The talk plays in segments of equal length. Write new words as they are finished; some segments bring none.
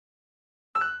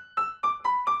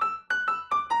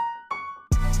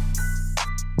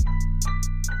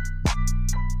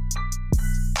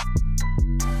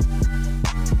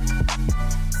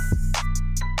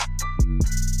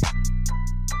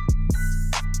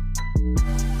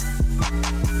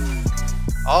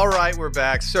All right, we're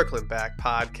back. Circling Back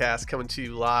podcast coming to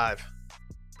you live.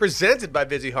 Presented by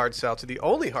Vizzy Hard Seltzer, the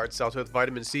only hard seltzer with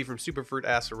vitamin C from Superfruit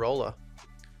Acerola.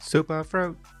 Super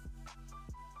fruit.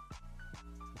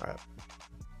 All right.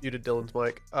 You to Dylan's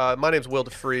mic. My name's Will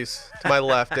DeFries. To my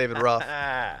left, David Ruff.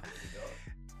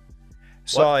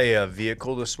 Saw a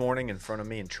vehicle this morning in front of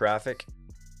me in traffic,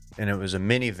 and it was a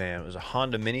minivan. It was a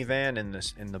Honda minivan,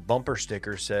 and the bumper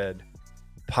sticker said,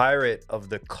 "Pirate of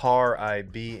the car I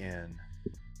be in."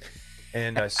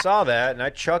 And I saw that, and I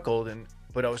chuckled,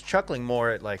 but I was chuckling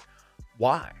more at like,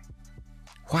 why?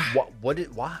 Why?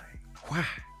 Why? Why?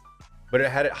 But it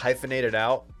had it hyphenated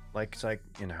out, like it's like,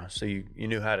 so you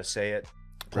knew how to say it.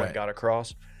 Point Right. got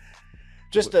across.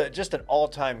 Just an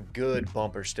all-time good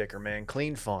bumper sticker, man.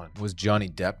 Clean fun. Was Johnny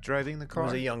Depp driving the It car?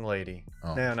 was a young lady.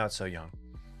 Oh. No, not so young.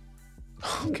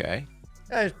 Okay.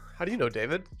 How do you know,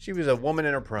 David? She was a woman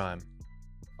in her prime.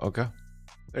 Okay.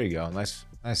 There you go. Nice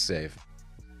save.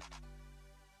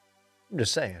 I'm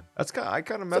just saying. I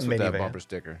kind of It's mess a with that minivan. bumper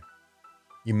sticker.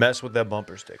 You mess with that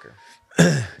bumper sticker.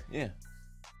 Yeah.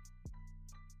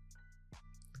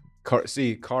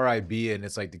 Car I be in,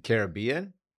 it's like the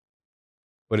Caribbean,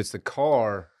 but it's the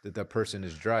car that person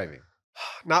is driving.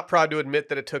 Not proud to admit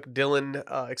that it took Dylan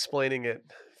explaining it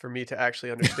for me to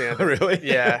actually understand it. Really?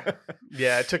 Yeah.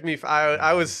 Yeah, it took me.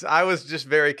 I was just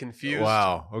very confused.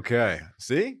 Wow. Okay.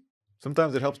 See?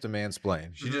 Sometimes it helps to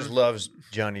mansplain. She just loves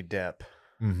Johnny Depp.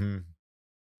 Mm-hmm.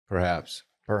 Perhaps.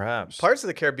 Parts of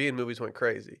the Caribbean movies went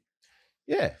crazy.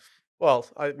 Yeah. Well,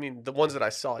 I mean, the ones that I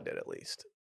saw did at least.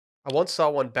 I once saw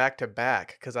one back to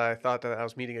back because I thought that I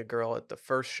was meeting a girl at the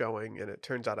first showing, and it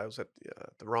turns out I was at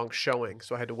the wrong showing,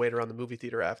 so I had to wait around the movie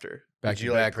theater after. Back Did to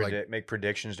you back, make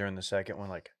predictions during the second one?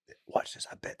 Like, watch this.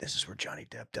 I bet this is where Johnny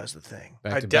Depp does the thing.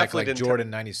 back I to back definitely like didn't Jordan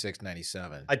 96,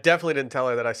 97. I definitely didn't tell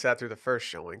her that I sat through the first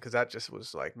showing because that just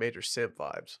was like major simp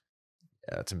vibes.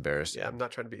 Yeah, that's embarrassing. Yeah, I'm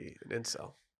not trying to be an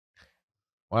incel.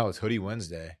 Wow, it's Hoodie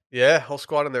Wednesday. Yeah, whole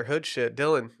squad on their hood shit.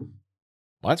 Dylan,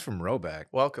 Mine's from Roback.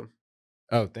 welcome.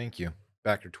 Oh, thank you.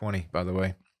 Factor 20, by the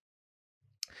way.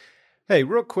 Hey,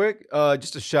 real quick,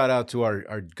 just a shout out to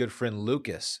our good friend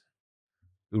Lucas,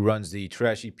 who runs the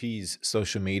Trashy Peas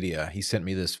social media. He sent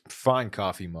me this fine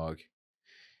coffee mug.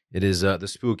 It is the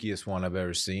spookiest one I've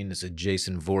ever seen. It's a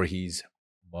Jason Voorhees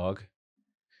mug.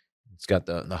 It's got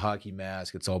the hockey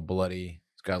mask. It's all bloody.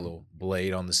 It's got a little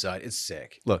blade on the side. It's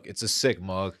sick. Look, it's a sick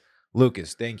mug.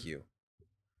 Lucas, thank you.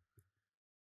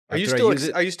 Are you After I still use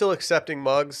it- are you still accepting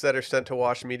mugs that are sent to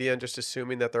Wash Media and just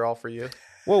assuming that they're all for you?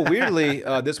 Well, weirdly,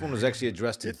 this one was actually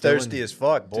addressed to You're thirsty Dylan, as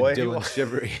fuck, to boy. Dylan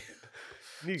Shivery.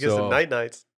 You get So- some night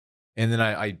nights. And then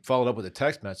I followed up with a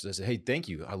text message. I said, hey, thank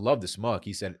you. I love this mug.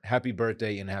 He said, happy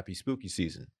birthday and happy spooky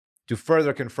season. To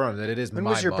further confirm that it is When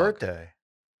my was your mug. birthday?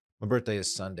 My birthday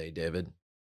is Sunday, David.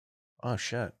 Oh,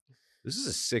 shit. This is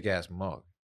a sick-ass mug.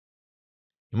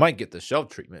 You might get the shelf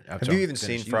treatment. After Have you I'm even seen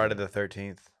finished Friday using it. the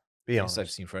 13th? Be Yes, honest.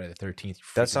 I've seen Friday the 13th. you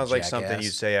That freaking sounds like something jackass.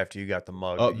 you'd say after you got the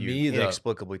mug Oh, that you me, the-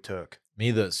 inexplicably took. Me,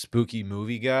 the spooky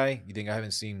movie guy. You think I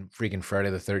haven't seen freaking Friday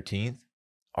the 13th?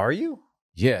 Are you?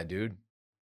 Yeah, dude.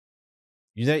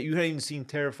 You haven't even seen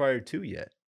Terrifier 2 yet.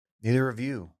 Neither of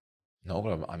you. No,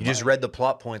 but I You just might. read the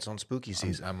plot points on Spooky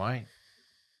Season. I might.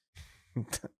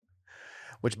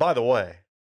 Which, by the way,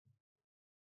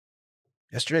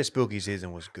 yesterday's Spooky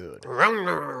Season was good.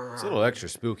 It's a little extra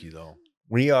spooky, though.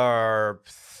 We are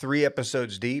 3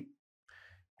 episodes deep,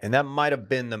 and that might have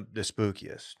been the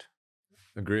spookiest.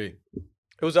 Agree.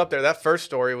 It was up there. That first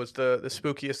story was the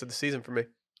spookiest of the season for me.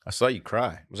 I saw you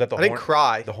cry. Was that the I didn't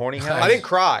cry. The horny I house? I didn't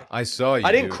cry. I saw you.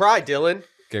 I didn't dude. cry, Dylan.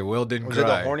 Okay, Will didn't Was it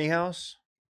cry. the horny house?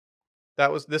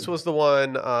 This was the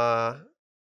one where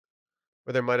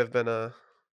there might have been a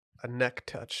neck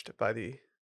touched by the.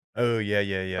 Oh, yeah.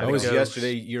 I was Ghost.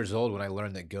 yesterday years old when I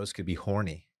learned that ghosts could be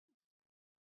horny.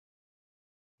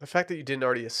 The fact that you didn't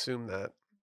already assume that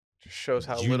just shows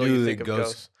how you little knew you that think of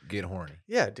ghosts ghosts. get horny.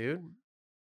 Yeah, dude.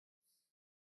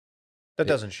 That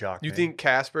doesn't shock me. You think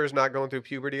Casper's not going through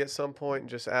puberty at some point and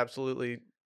just absolutely.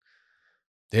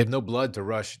 They have no blood to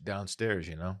rush downstairs,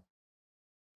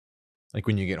 like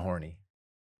when you get horny.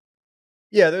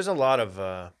 Yeah, there's a lot of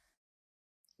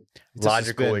It's a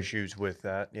logical suspend- issues with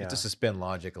that. You Yeah. have to suspend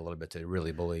logic a little bit to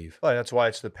really believe. Well, that's why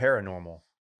it's the paranormal.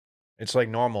 It's like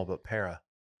normal, but para.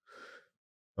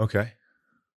 Okay.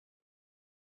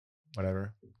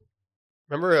 Whatever.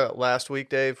 Remember last week,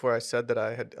 Dave, where I said that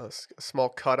I had a small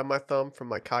cut on my thumb from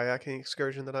my kayaking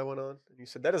excursion that I went on? And you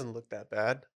said, that doesn't look that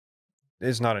bad.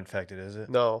 It's not infected, is it?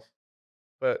 No.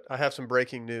 But I have some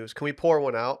breaking news. Can we pour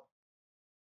one out?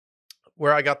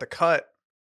 Where I got the cut,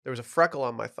 there was a freckle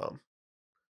on my thumb.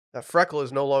 That freckle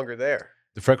is no longer there.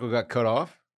 The freckle got cut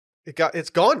off? It's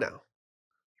gone now.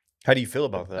 How do you feel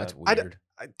about that? That's I d- weird.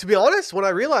 To be honest, when I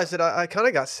realized it, I kind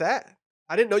of got sad.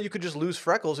 I didn't know you could just lose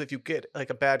freckles if you get like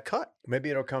a bad cut. Maybe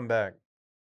it'll come back.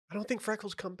 I don't think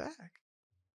freckles come back.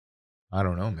 I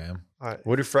don't know, man. All right.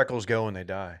 Where do freckles go when they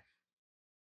die?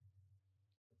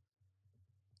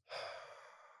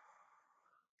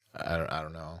 I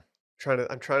don't know.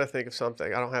 I'm trying to think of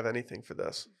something. I don't have anything for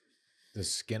this. The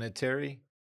skinitary?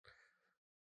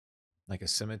 Like a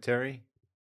cemetery?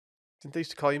 Didn't they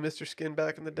used to call you Mr. Skin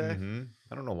back in the day? Mm-hmm.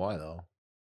 I don't know why though.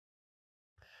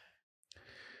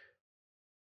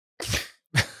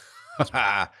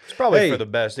 It's probably Hey. for the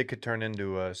best. It could turn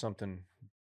into something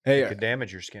Hey, that could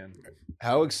damage your skin.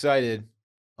 how excited,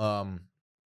 on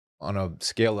a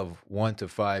scale of 1 to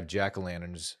 5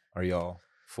 jack-o'-lanterns are y'all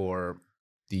for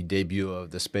the debut of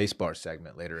the Spacebar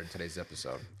segment later in today's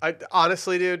episode? I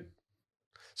honestly, dude.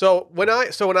 So when I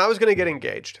was gonna get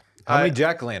engaged, How many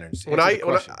jack-o'-lanterns?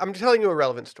 I'm telling you a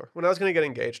relevant story. When I was gonna get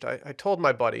engaged, I told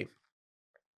my buddy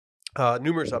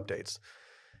numerous updates,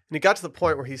 and he got to the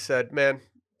point where he said, "Man,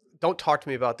 don't talk to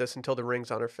me about this until the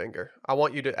ring's on her finger. I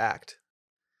want you to act."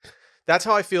 That's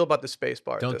how I feel about the space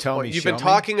bar. at Don't this tell point. me, You've show been me.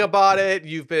 talking about it.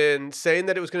 You've been saying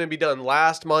that it was going to be done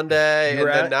last Monday, You and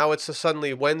were then at- now it's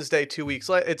suddenly Wednesday, 2 weeks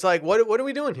later. It's like, what are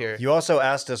we doing here? You also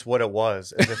asked us what it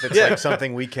was, as if it's Yeah. like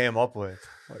something we came up with.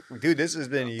 Like, dude, this has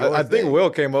been your I think thing. Will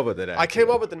came up with it. I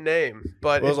came up with the name,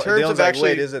 but Will's in like- terms Dylan's of like, actually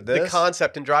 "Wait, is it the this?"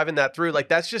 concept and driving that through, like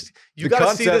that's just you The got to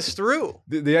see concept- this through.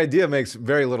 The idea makes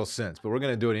very little sense, but we're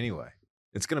gonna do it anyway.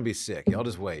 It's gonna be sick. Y'all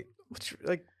just wait.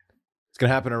 Like It's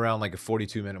gonna happen around like a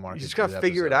 42-minute mark. you just into got the to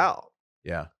figure it episode. out.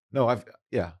 Yeah. No,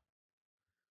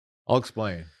 I'll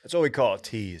explain. That's what we call a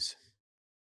tease.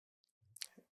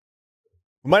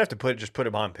 We might have to put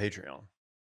it on Patreon.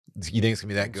 You think it's gonna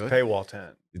be that It's good? paywall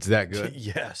 10. It's that good?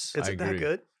 Yes. Is I it that agree.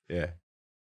 good? Yeah.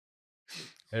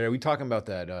 Hey, are we talking about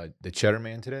that the Cheddar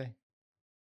Man today?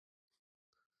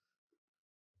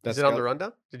 Is it on the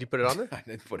rundown? Did you put it on there? I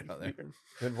didn't put it on there.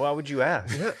 Then why would you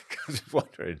ask? Yeah. I was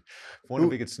wondering if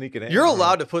we could sneak it in. You're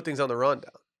allowed to put things on the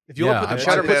rundown. If you want to put the I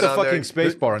Cheddar put Man the on fucking there,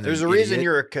 space bar on there. There's a you reason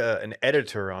idiot. you're an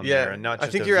editor on there and not just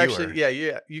I think a you're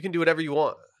viewer. actually you can do whatever you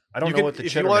want. I don't You know could- what the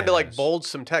if Cheddar you wanted to Man like is. bold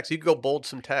some text, you could go bold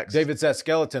some text. Dave, it's that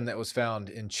skeleton that was found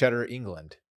in Cheddar,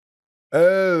 England.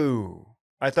 Oh.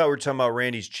 I thought we were talking about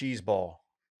Randy's cheese ball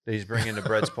that he's bringing to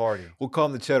Brett's party. We'll call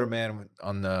him the Cheddar Man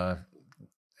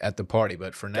at the party,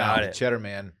 but for now, Got the it. Cheddar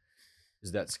Man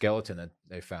is that skeleton that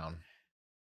they found.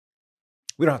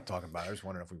 We don't have to talk about it. I was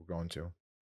wondering if we were going to.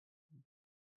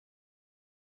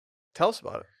 Tell us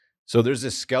about it. So there's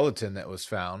this skeleton that was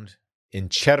found in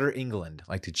Cheddar, England,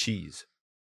 like the cheese.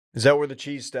 Is that where the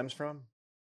cheese stems from?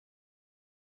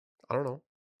 I don't know.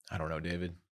 I don't know,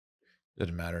 David.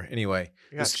 Doesn't matter. Anyway,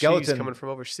 You got the skeleton cheese coming from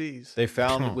overseas. they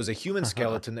found was a human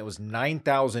skeleton that was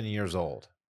 9,000 years old.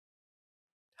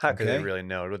 How could they Okay. really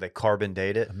know? Would they carbon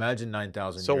date it? Imagine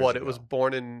 9,000 So years what? ago. It was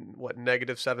born in what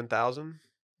negative 7,000?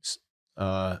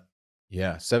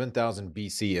 Yeah, 7,000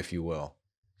 BC, if you will.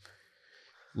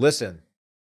 Listen,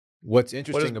 what's What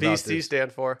interesting does about BC this?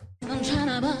 stand for?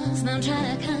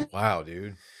 Wow,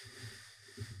 dude.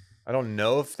 I don't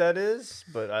know if that is,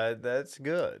 but that's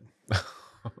good.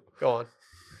 Go on.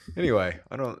 Anyway,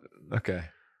 I don't. Okay.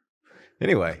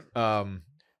 Anyway, It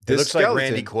this looks like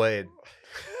Randy Quaid.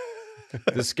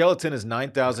 the skeleton is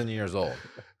 9,000 years old.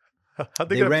 How'd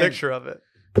they They get a ran- picture of it?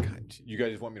 God, you guys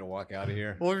just want me to walk out of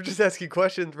here? Well, we're just asking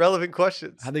questions, relevant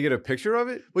questions. How'd they get a picture of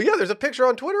it? Well, yeah, there's a picture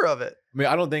on Twitter of it. I mean,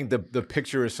 I don't think the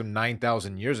picture is from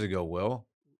 9,000 years ago, Will.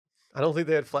 I don't think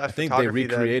they had flash I think they photography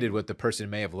then. recreated what the person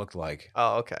may have looked like.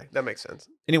 Oh, okay. That makes sense.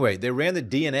 Anyway, they ran the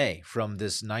DNA from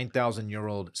this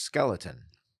 9,000-year-old skeleton.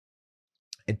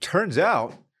 It turns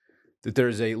out that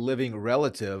there's a living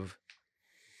relative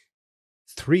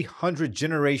 300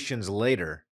 generations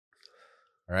later.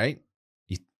 All right?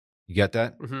 You got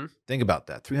that? Mm-hmm. Think about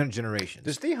that. 300 generations.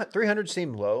 Does 300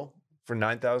 seem low for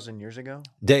 9,000 years ago?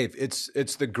 Dave, it's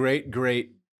the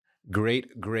great,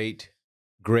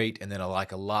 and then a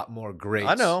lot more greats.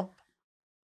 I know.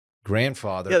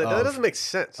 Grandfather Yeah, that of, doesn't make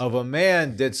sense. of a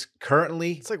man that's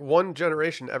currently It's like one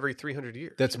generation every 300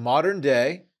 years. that's modern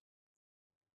day,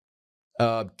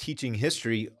 teaching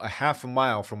history a half a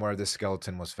mile from where this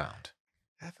skeleton was found.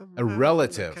 a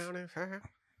relative.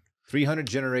 300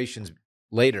 generations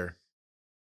later,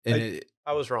 and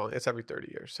I was wrong. It's every 30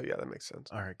 years. So yeah, that makes sense.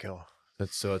 All right, kill.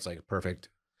 it's like perfect.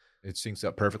 It syncs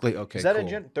up perfectly. Okay, Is that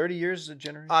cool. 30 years is a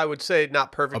generation? I would say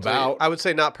not perfectly. About- I would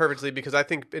say not perfectly because I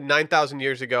think 9,000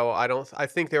 years ago, I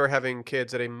think they were having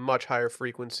kids at a much higher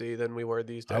frequency than we were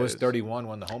these days. I was 31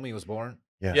 when the homie was born.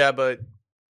 Yeah, but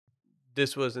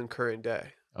this was in current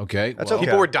day. Okay, That's well, okay.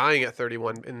 People were dying at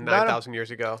 31 in Not a- 9,000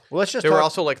 years ago. Well, let's just They were talk-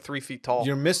 also like 3 feet tall.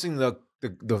 You're missing the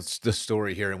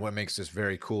story here and what makes this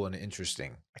very cool and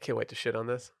interesting. I can't wait to shit on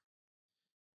this.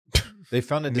 They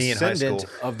found a Me in high descendant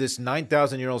school. of this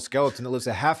 9,000-year-old skeleton that lives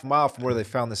a half mile from where they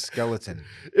found the skeleton.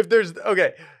 If there's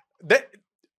okay, that,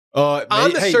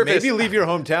 On the Hey, surface- maybe leave your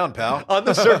hometown, pal. on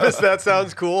the surface that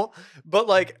sounds cool, but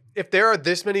like if there are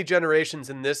this many generations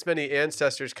and this many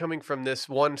ancestors coming from this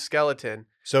one skeleton,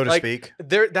 so to like, speak.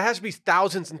 there has to be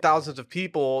thousands and thousands of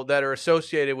people that are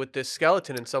associated with this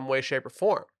skeleton in some way, shape, or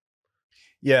form.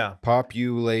 Yeah,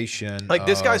 Population. Like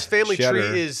this guy's of family Cheddar.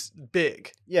 tree is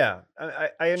big. yeah.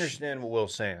 I understand what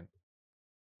Will's saying.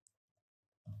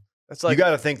 That's like, You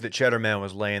got to think that Cheddar Man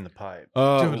was laying the pipe.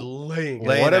 dude, laying.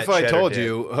 Laying What that if I cheddar told dick.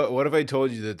 you? What if I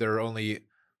told you that there are only?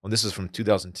 Well, this is from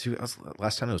 2002. That was the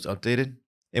last time it was updated.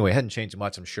 Anyway, it hadn't changed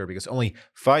much, I'm sure, because only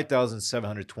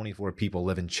 5,724 people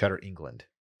live in Cheddar, England.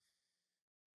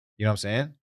 You know what I'm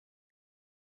saying?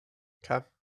 Okay.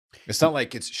 It's not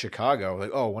like it's Chicago. Like,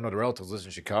 oh, one of the relatives lives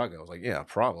in Chicago. It's like, yeah,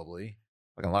 probably.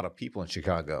 Like a lot of people in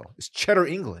Chicago. It's Cheddar,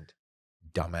 England.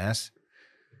 Dumbass.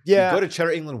 Yeah, You go to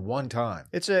Cheddar, England one time.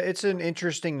 it's an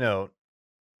interesting note.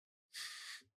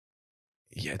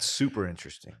 Yeah, it's super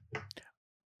interesting.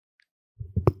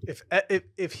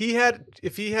 If he had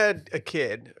a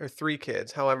kid or 3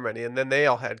 kids, however many, and then they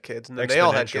all had kids, and then they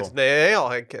all had kids, Exponential. and they all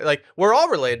had kids, like we're all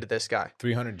related to this guy.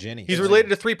 300 Jenny. He's related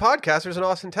to 3 podcasters in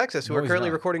Austin, Texas, who No, are he's currently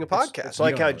not. recording a It's- podcast. It's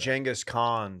like You how don't know that. Genghis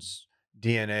Khan's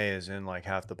DNA is in like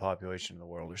half the population of the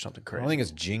world or something I crazy. don't think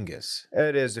it's Genghis.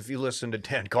 It is. If you listen to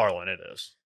Dan Carlin, it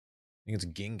is. I think it's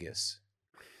Genghis.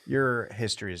 Your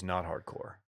history is not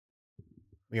hardcore.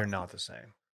 We are not the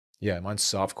same. Yeah, mine's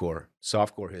softcore.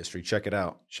 Softcore history. Check it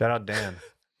out. Shout out Dan.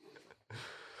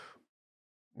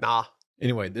 Nah.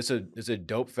 Anyway, this is a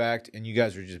dope fact, and you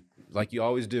guys are just like you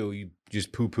always do. You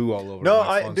just poo poo all over. No, my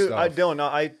I fun do. stuff. I don't. No,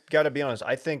 I got to be honest.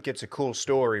 I think it's a cool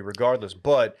story, regardless.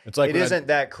 But It's like it when I- isn't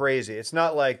that crazy. It's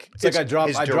not like It's like I dropped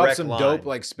his dropped direct some line. dope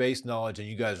like space knowledge, and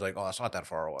you guys are like, oh, that's not that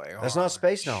far away. That's Oh, not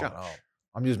space Shut knowledge. up.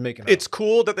 I'm just making. It's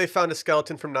cool that they found a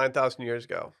skeleton from 9,000 years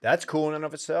ago. That's cool in and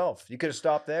of itself. You could have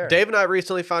stopped there. Dave and I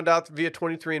recently found out via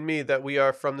 23andMe that we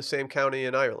are from the same county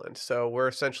in Ireland, so we're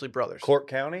essentially brothers. Cork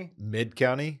County. Mid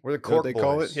County. We're the Is that what Cork they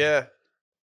call boys. it. Yeah.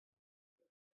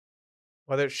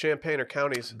 Whether it's Champaign or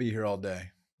counties, Be here all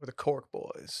day. we're the Cork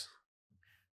boys.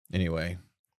 Anyway,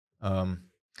 I'm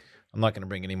not going to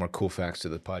bring any more cool facts to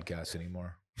the podcast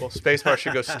anymore. Well, Spacebar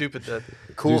should go stupid then.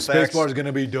 Cool Dude, facts. Spacebar is going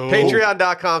to be dope.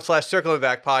 Patreon.com/Circling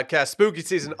Back Podcast. Spooky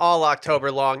season all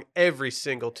October long, every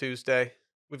single Tuesday.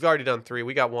 We've already done 3.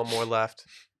 We got 1 more left.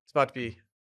 It's about to be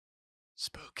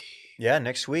spooky. Yeah,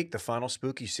 next week the final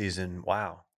spooky season.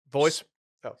 Wow. Voice.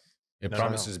 It No,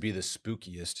 promises to be the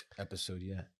spookiest episode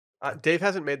yet. Dave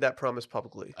hasn't made that promise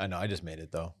publicly. I know. I just made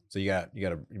it though. So you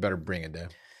better bring it, Dave.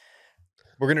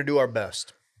 We're gonna do our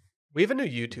best. We have a new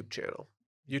YouTube channel.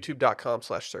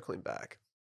 YouTube.com/Circling Back.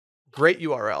 Great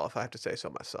URL, if I have to say so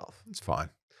myself. It's fine.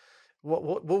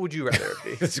 What would you rather it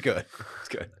be? It's good. It's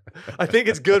good. I think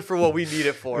it's good for what we need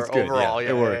it for It's good, yeah. overall.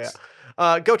 It works.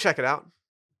 Go check it out.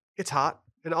 It's hot.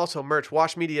 And also merch,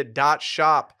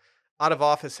 washmedia.shop, out of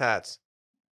office hats,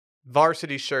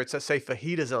 varsity shirts that say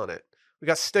fajitas on it. We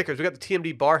got stickers. We got the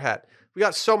TMD bar hat. We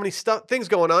got so many things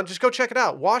going on. Just go check it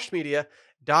out.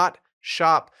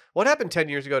 Washmedia.shop. What happened 10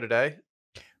 years ago today?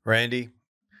 Randy,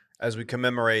 as we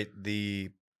commemorate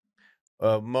the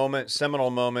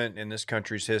seminal moment in this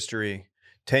country's history,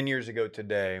 10 years ago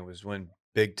today was when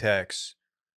Big Tex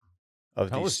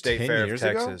of That the was State 10 Fair of years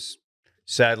ago? Texas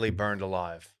sadly burned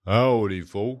alive. Howdy,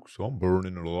 folks. I'm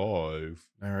burning alive.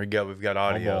 There we go. We've got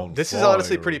audio. on. This is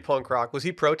honestly Fire. pretty punk rock. Was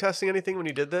he protesting anything when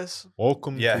he did this?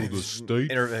 Welcome Yeah, to it the was State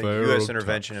Fair U.S. of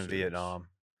intervention in Texas. Vietnam.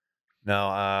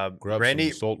 No, Grab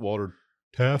Randy, some saltwater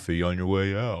taffy on your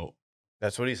way out.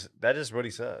 that is what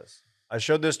he says. I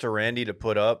showed this to Randy to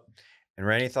put up, and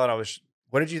Randy thought I was.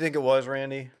 What did you think it was,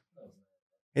 Randy?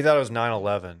 He thought it was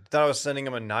 9/11. Thought I was sending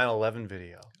him a 9/11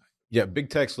 video. Yeah, Big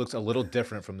Tex looks a little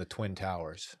different from the Twin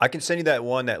Towers. I can send you that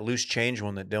loose change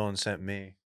one that Dylan sent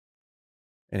me.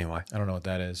 Anyway, I don't know what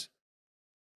that is.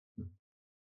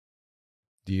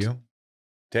 Do you?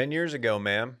 10 years ago,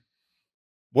 man.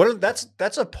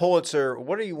 That's a Pulitzer.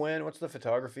 What do you win? What's the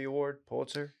photography award?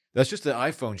 Pulitzer? That's just an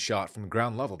iPhone shot from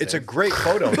ground level. It's a Dave. great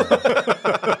photo.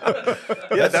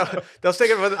 Yeah, that was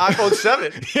taken with an iPhone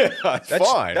 7. Yeah, it's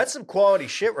fine. That's some quality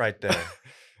shit right there.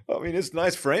 I mean, it's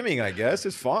nice framing, I guess.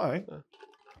 It's fine.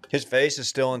 His face is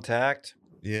still intact.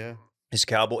 Yeah. His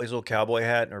little cowboy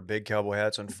hat or big cowboy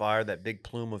hat's on fire. That big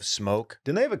plume of smoke.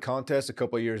 Didn't they have a contest a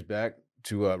couple of years back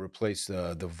to replace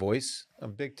the voice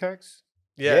of Big Tex?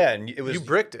 Yeah, and it was you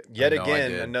bricked it. yet I know I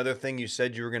again did. another thing you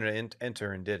said you were going to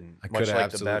enter and didn't. I Much could have like The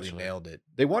absolutely Bachelor. nailed it.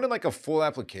 They wanted like a full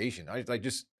application. I like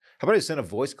just how about I send a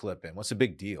voice clip in? What's the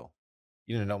big deal?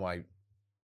 You didn't know my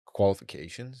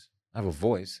qualifications. I have a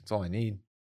voice. That's all I need.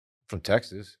 From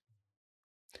Texas.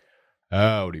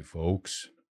 Howdy, folks.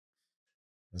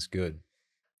 That's good,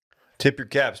 Tip your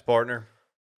caps, partner.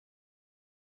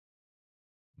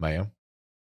 ma'am.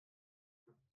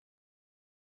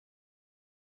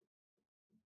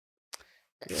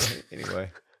 Yeah,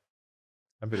 anyway,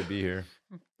 happy to be here.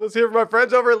 Let's hear from my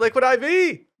friends over at Liquid IV.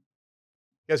 You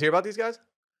guys hear about these guys?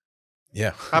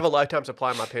 Yeah. I have a lifetime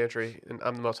supply in my pantry, and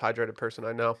I'm the most hydrated person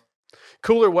I know.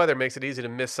 Cooler weather makes it easy to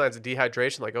miss signs of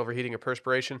dehydration like overheating or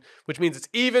perspiration, which means it's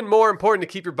even more important to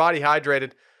keep your body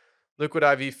hydrated. Liquid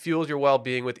IV fuels your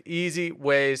well-being with easy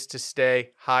ways to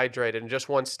stay hydrated. In just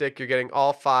one stick, you're getting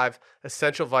all 5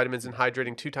 essential vitamins and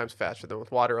hydrating 2 times faster than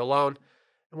with water alone.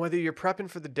 And whether you're prepping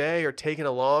for the day or taking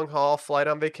a long-haul flight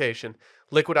on vacation,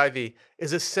 Liquid IV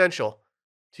is essential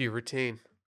to your routine.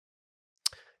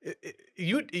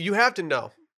 You have to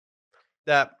know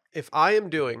that if I am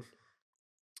doing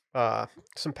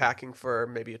some packing for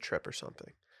maybe a trip or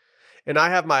something, and I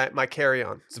have my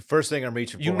carry-on, It's the first thing I'm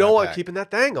reaching for. you when know I I'm pack. keeping that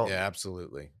thing on. Yeah,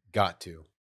 absolutely. Got to.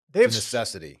 They have It's a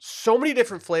necessity. so many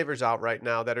different flavors out right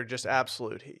now that are just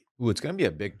absolute heat. Ooh, it's going to be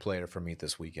a big player for me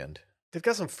this weekend. They've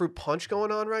got some fruit punch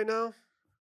going on right now.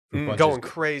 Fruit punch Going is-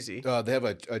 crazy. They have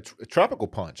a tropical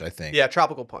punch, I think. Yeah,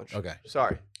 tropical punch. Okay.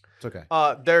 Sorry. It's okay.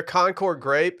 Their Concord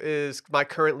grape is my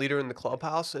current leader in the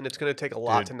clubhouse, and it's going to take a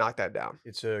lot Dude. to knock that down.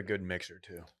 It's a good mixer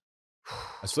too.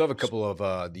 I still have a couple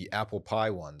of the apple pie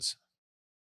ones.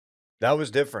 That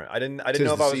was different. I didn't Tis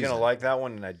know if the I was going to season. like that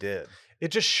one, and I did. It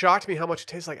just shocked me how much it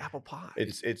tastes like apple pie.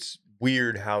 It's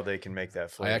weird how they can make that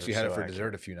flavor. I actually had it so for accurate.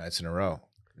 dessert a few nights in a row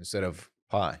instead of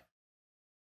pie.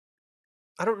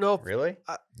 I don't know. If, Really?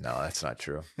 No, that's not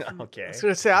true. Okay. I was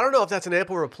going to say, I don't know if that's an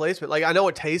apple replacement. Like, I know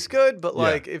it tastes good, but Yeah.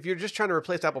 like, if you're just trying to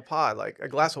replace apple pie, like a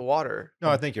glass of water. No,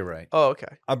 I think you're right. Oh,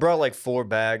 okay. I brought like 4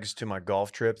 bags to my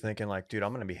golf trip, thinking like, dude, I'm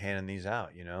going to be handing these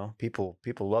out. You know, people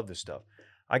love this stuff.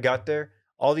 I got there,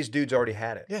 all these dudes already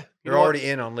had it. Yeah. You They're know what? already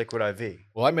in on Liquid IV.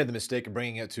 Well, I made the mistake of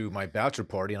bringing it to my bachelor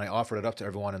party, and I offered it up to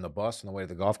everyone in the bus on the way to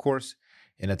the golf course.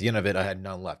 And at the end of it, I had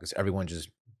none left because everyone just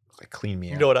like cleaned me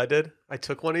out. You know what I did? I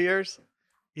took one of yours,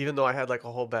 even though I had like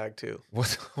a whole bag too.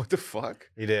 What the fuck?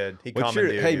 He did. He What's your,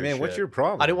 commandeered hey your man, what's shit. your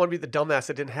problem? I didn't want to be the dumbass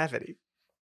that didn't have any.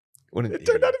 What an It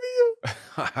turned out to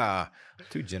idiot. be you.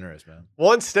 Too generous, man.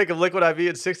 One stick of Liquid IV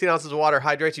and 16 ounces of water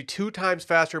hydrates you 2 times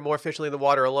faster and more efficiently than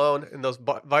water alone. And those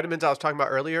vitamins I was talking about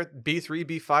earlier, B3,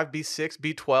 B5, B6,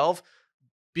 B12,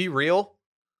 Be Real,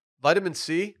 vitamin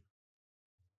C.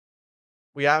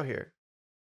 We out here.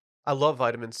 I love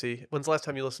vitamin C. When's the last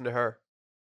time you listened to her?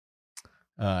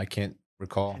 I can't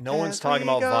recall. No one's As talking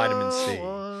we about vitamin go C.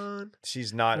 on,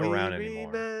 She's not we around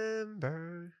anymore.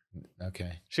 remember.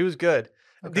 Okay. She was good.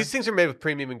 Okay. These things are made with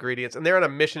premium ingredients, and they're on a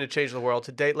mission to change the world.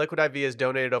 To date, Liquid IV has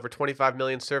donated over 25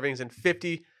 million servings in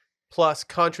 50 plus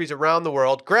countries around the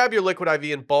world. Grab your Liquid IV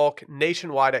in bulk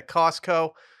nationwide at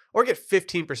Costco, or get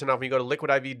 15% off when you go to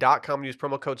liquidiv.com and use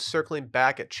promo code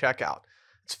CirclingBack at checkout.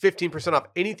 It's 15% off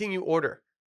anything you order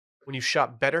when you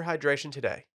shop Better Hydration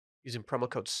today using promo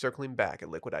code CirclingBack at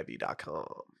liquidiv.com.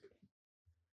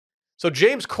 So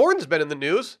James Corden's been in the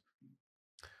news.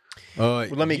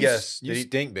 let me you guess. You Did he-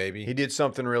 stink, baby. He did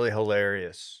something really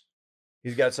hilarious.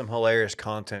 He's got some hilarious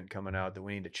content coming out that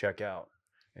we need to check out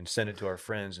and send it to our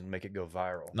friends and make it go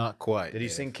viral. Not quite. Did he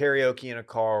Dave. sing karaoke in a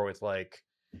car with like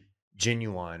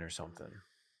Genuine or something?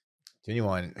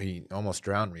 Genuine, he almost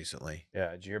drowned recently.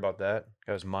 Yeah, did you hear about that?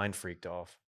 Got his mind freaked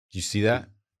off. Did you see that?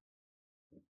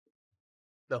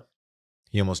 No.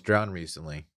 He almost drowned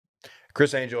recently.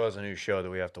 Chris Angel has a new show that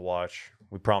we have to watch.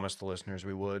 We promised the listeners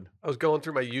we would. I was going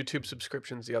through my YouTube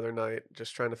subscriptions the other night,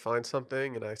 just trying to find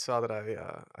something, and I saw that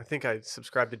I think I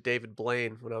subscribed to David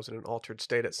Blaine when I was in an altered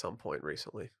state at some point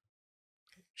recently.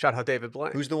 Shout out David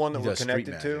Blaine. Who's the one that He we're does street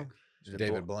connected to? magic. Is it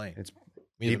David Blaine. It's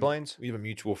We D have a- Blaines? We have a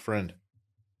mutual friend.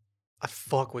 I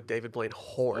fuck with David Blaine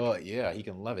hard. Oh yeah, he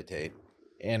can levitate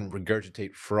and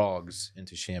regurgitate frogs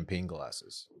into champagne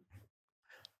glasses.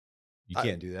 You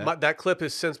can't do that. That clip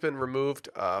has since been removed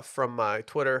from my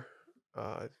Twitter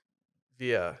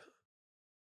via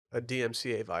a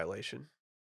DMCA violation.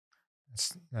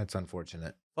 That's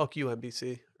unfortunate. Fuck you,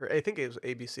 NBC. Or I think it was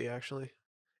ABC, actually.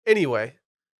 Anyway,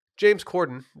 James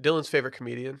Corden, Dylan's favorite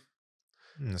comedian.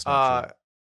 That's not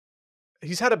true.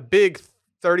 He's had a big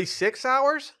 36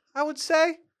 hours, I would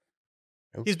say.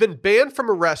 Nope. He's been banned from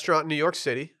a restaurant in New York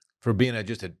City. For being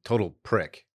just a total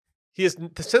prick. He has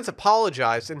since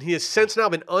apologized, and he has since now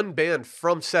been unbanned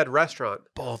from said restaurant.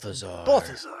 Balthazar.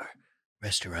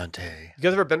 Restaurante. You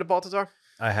guys ever been to Balthazar?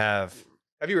 I have.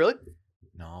 Have you really?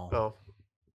 No. Oh,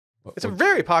 What, it's a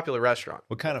very popular restaurant.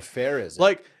 what kind of fare is it?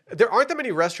 Like, there aren't that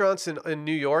many restaurants in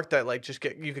New York that like just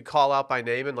you could call out by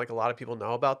name and like a lot of people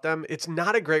know about them. It's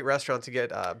not a great restaurant to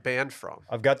get banned from.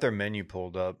 I've got their menu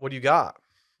pulled up. What do you got?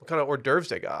 What kind of hors d'oeuvres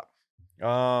they got?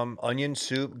 Onion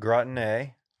soup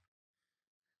gratin,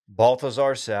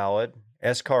 Balthazar salad,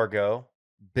 escargot,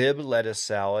 bib lettuce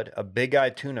salad, a big eye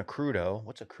tuna crudo.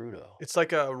 What's a crudo? It's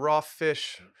like a raw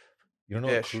fish. You don't know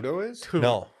Ish. what crudo is?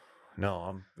 No,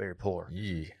 I'm very poor.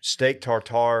 Yee. Steak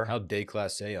tartare, How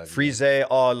déclassé are you? frise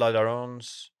aux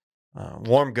ladrons,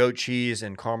 warm goat cheese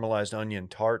and caramelized onion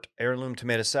tart, heirloom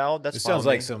tomato salad. That's This fine sounds with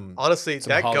like me. some. Honestly, Some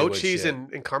that goat Hollywood cheese shit. and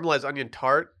caramelized onion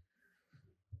tart.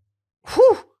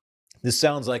 Whew. This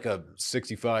sounds like a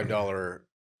 $65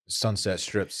 Sunset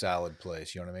Strip salad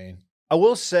place. You know what I mean? I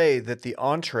will say that the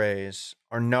entrees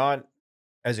are not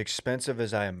as expensive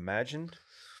as I imagined.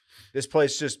 This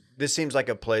seems like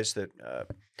a place that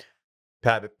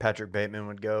Patrick Bateman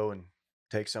would go and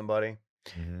take somebody.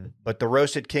 But the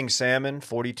roasted king salmon,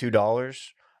 $42.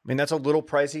 I mean, that's a little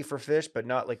pricey for fish, but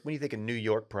not like when you think of New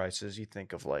York prices, you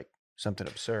think of like something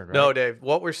absurd, right? No, Dave.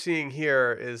 What we're seeing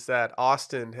here is that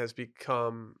Austin has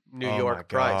become New Oh York my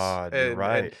price. God, you're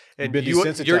right. And been you're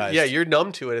desensitized. you're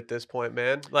numb to it at this point,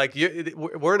 man. Like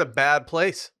we're in a bad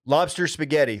place. Lobster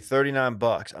spaghetti,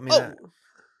 $39. I mean, Oh,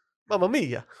 Mamma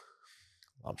mia!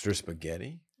 Lobster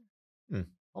spaghetti?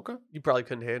 Okay. You probably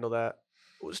couldn't handle that.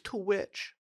 It was too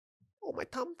rich. Oh, my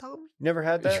tum tum. never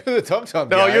had that. You're the Tum Tum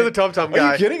No, guy. you're the tum tum Are you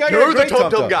guy. kidding? I got a You're the great tum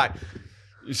tum tum-tum. guy,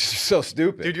 You're so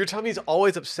stupid. dude. Your tummy's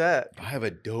always upset. I have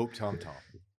a dope Tum Tum.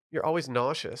 You're always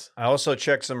nauseous. I also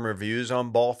checked some reviews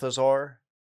on Balthazar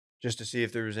just to see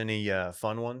if there was any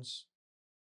fun ones.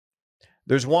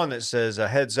 There's one that says,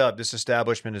 heads up, this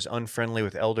establishment is unfriendly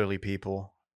with elderly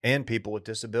people and people with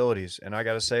disabilities. And I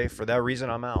got to say, for that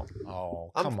reason, I'm out. Oh,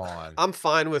 I'm- come on. I'm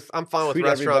fine with Treat restaurants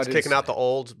everybody the kicking out the same.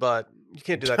 olds, but you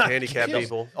can't do that to handicapped Yes.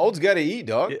 people. Old's got to eat,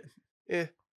 dog. Yeah. Yeah.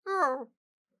 Oh.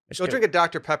 It's Go good. drink a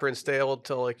Dr. Pepper and stay old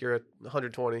till like you're at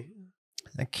 120.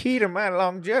 The key to my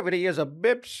longevity is a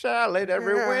bib salad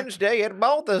every Yeah. Wednesday at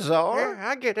Balthazar.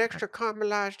 I get extra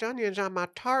caramelized onions on my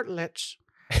tartlets.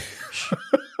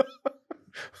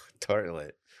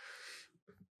 Tartlet.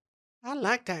 I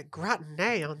like that gratin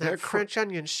on They're that cr- French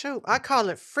onion soup. I call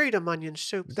it freedom onion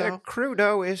soup, though.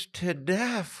 crudo is to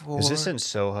die for. Is this in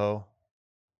Soho?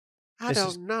 I this don't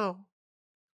is- know.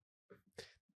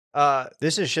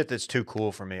 This is shit that's too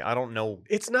cool for me. I don't know.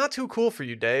 It's not too cool for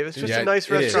you, Dave. It's just Yeah, a nice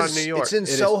it is. restaurant in New York. It's in It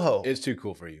is- Soho. It's too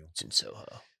cool for you. It's in Soho.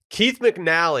 Keith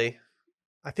McNally,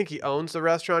 I think he owns the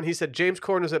restaurant. He said James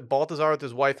Corden was at Balthazar with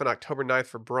his wife on October 9th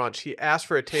for brunch. He asked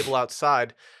for a table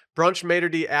outside. Brunch maitre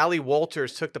d' Allie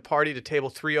Walters took the party to table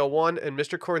 301, and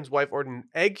Mr. Corden's wife ordered an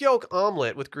egg yolk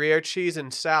omelet with Gruyere cheese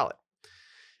and salad.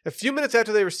 A few minutes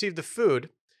after they received the food,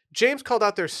 James called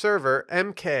out their server,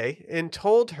 MK, and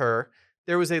told her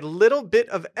there was a little bit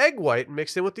of egg white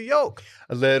mixed in with the yolk.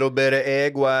 A little bit of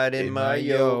egg white in my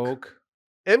yolk.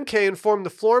 MK informed the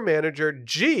floor manager,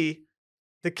 G,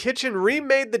 the kitchen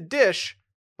remade the dish,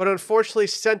 but unfortunately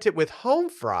sent it with home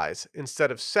fries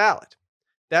instead of salad.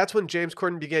 That's when James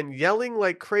Corden began yelling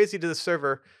like crazy to the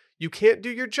server, "You can't do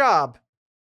your job.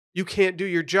 You can't do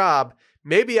your job.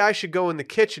 Maybe I should go in the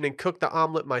kitchen and cook the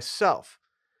omelet myself."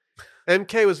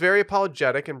 MK was very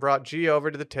apologetic and brought G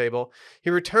over to the table. He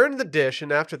returned the dish,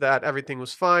 and after that, everything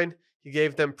was fine. He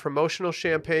gave them promotional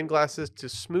champagne glasses to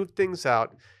smooth things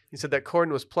out. He said that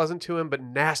Corden was pleasant to him, but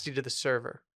nasty to the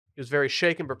server. He was very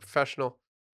shaken but professional,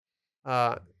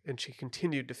 and she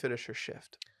continued to finish her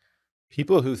shift.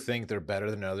 People who think they're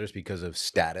better than others because of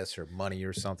status or money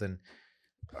or something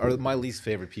are my least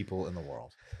favorite people in the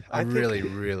world. I think-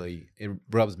 really, it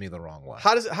rubs me the wrong way.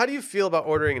 How do you feel about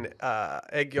ordering an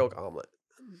egg yolk omelet?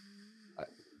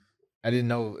 I didn't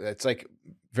know. It's like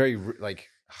very like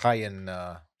high in.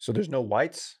 So there's no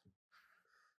whites?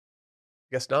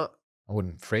 Guess not. I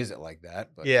wouldn't phrase it like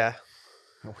that, but Yeah.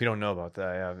 We don't know about that.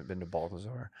 I haven't been to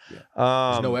Balthazar. Yeah.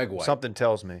 There's no egg white. Something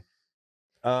tells me.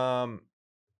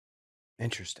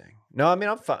 Interesting. No, I mean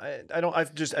I'm fine.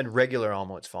 I've just a regular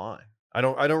omelet's fine. I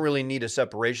don't really need a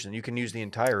separation. You can use the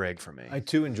entire egg for me. I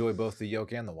too enjoy both the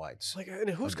yolk and the whites. Like, and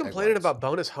who's Egg complaining whites. about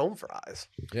bonus home fries?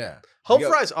 Yeah, Home You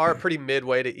got- fries are a pretty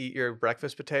midway to eat your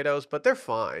breakfast potatoes, but they're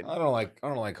fine. I don't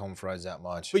like home fries that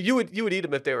much. But you would eat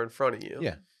them if they were in front of you.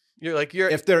 Yeah. You're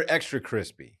If they're extra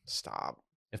crispy, stop.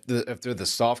 if they're the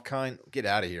soft kind, get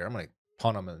out of here. I'm gonna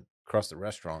punt them across the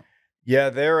restaurant. Yeah,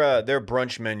 their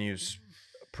brunch menu's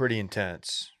pretty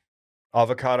intense.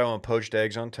 Avocado and poached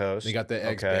eggs on toast. You got the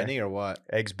eggs Okay. Benny or what?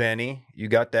 Eggs Benny. You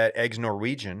got that eggs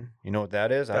Norwegian. You know what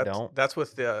that is? I don't. That's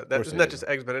with the course isn't I that do. just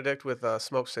eggs Benedict with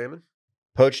smoked salmon?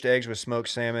 Poached eggs with smoked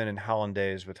salmon and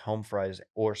hollandaise with home fries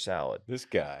or salad. This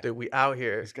guy. Dude, we out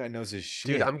here. This guy knows his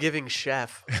shit. Dude, I'm giving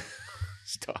chef.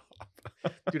 Stop.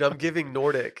 Dude, I'm giving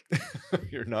Nordic.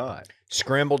 You're not.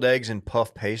 Scrambled eggs and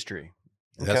puff pastry.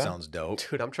 That Okay. sounds dope.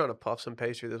 Dude, I'm trying to puff some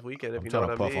pastry this weekend. If I'm you know trying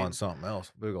what to I puff mean. on something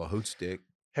else. Big ol' hoot stick.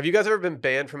 Have you guys ever been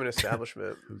banned from an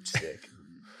establishment? Hoot stick.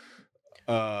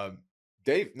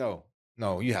 Dave, no,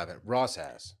 you haven't. Ross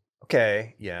has.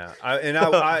 Okay, yeah. I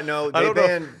know I they don't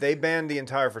know. banned the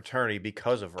entire fraternity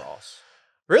because of Ross.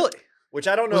 Really? Which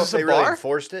I don't know Was if this they a really bar?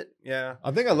 enforced it. Yeah.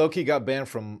 I think I low-key got banned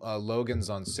from Logan's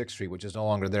on 6th Street, which is no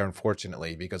longer there,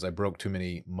 unfortunately, because I broke too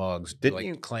many mugs, Didn't like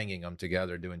you- clanging them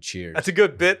together, doing cheers. That's a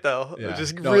good bit though. Yeah.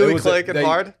 Just No, really it was clanking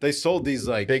hard. They sold these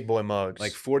like Big boy mugs.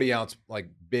 like 40-ounce like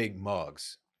big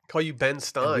mugs. Call you Ben And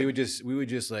Stein. we would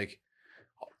just like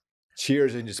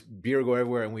cheers and just beer go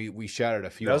everywhere, and we shattered a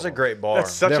few. that was of a them. great bar.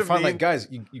 That's such They're a fine, like mean- guys,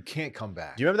 you can't come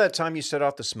back. Do you remember that time you set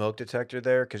off the smoke detector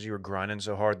there because you were grinding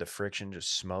so hard the friction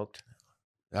just smoked?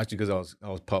 Actually, because I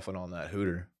was puffing on that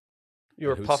hooter, You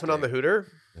were Hoot puffing on the stick. hooter?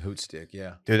 the hoot stick.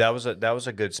 Yeah, Dude, that was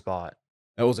a good spot.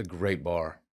 that was a great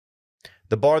bar.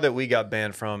 The bar that we got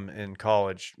banned from in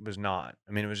college was not.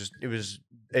 I mean, it was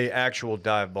a actual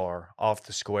dive bar off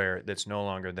the square that's no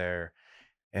longer there,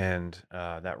 and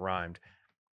that rhymed.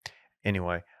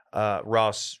 Anyway,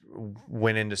 Ross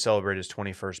went in to celebrate his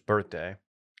 21st birthday.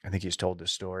 I think he's told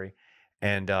this story,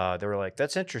 and they were like,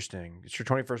 "That's interesting. It's your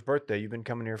 21st birthday. You've been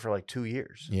coming here for like 2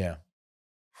 years, Yeah,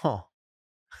 huh?"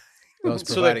 I was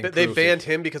So providing they proof banned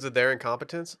him because of their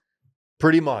incompetence?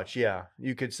 Pretty much, yeah.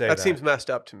 You could say That that. seems messed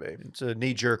up to me. It's a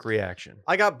knee-jerk reaction.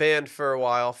 I got banned for a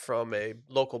while from a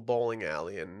local bowling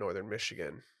alley in northern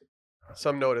Michigan.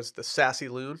 Some know it as the Sassy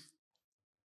Loon.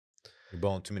 You're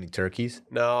bowling too many turkeys.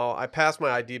 No, I passed my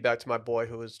ID back to my boy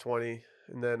who was 20,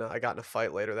 and then I got in a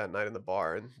fight later that night in the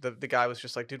bar, and the guy was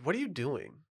just like, "Dude, what are you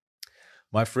doing?"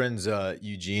 My friends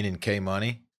Eugene and K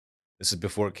Money. This is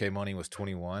before K Money was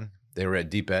 21. They were at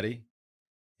Deep Eddy,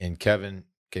 and Kevin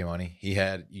K Money, he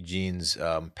had Eugene's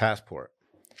passport.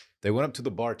 They went up to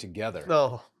the bar together.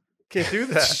 No, can't do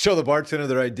to that. show the bartender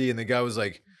their ID, and the guy was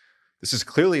like, "This is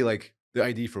clearly like the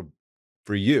ID for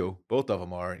you. Both of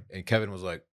them are." And Kevin was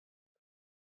like,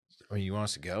 "Oh, you want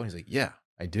us to go?" And he's like, "Yeah,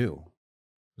 I do."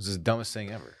 This is the dumbest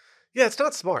thing ever. Yeah, it's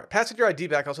not smart. Passing your ID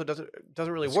back also doesn't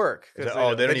really work. 'cause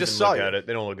Oh, they don't just even saw look you. at it.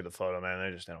 They don't look at the photo, man.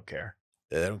 They don't care.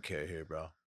 Yeah, they don't care here, bro.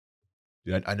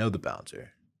 Dude, I know the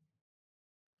bouncer,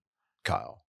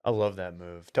 Kyle. I love that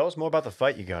move. Tell us more about the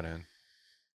fight you got in.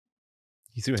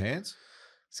 He threw hands.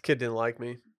 This kid didn't like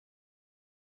me.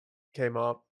 Came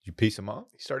up. Did you piece him up?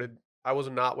 He started. I was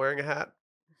not wearing a hat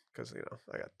because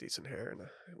I got decent hair and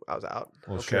I was out.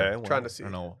 Well, Okay, sure. well, Trying to see. I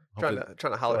don't know. Trying Hopefully-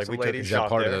 to holler like at some we took a ladies. Is shot that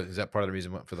part there. of the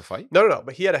reason you went for the fight? No.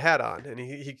 But he had a hat on, and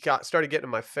he started getting in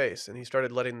my face, and he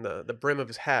started letting the brim of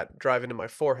his hat drive into my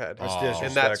forehead. That's Oh.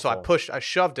 And that, so I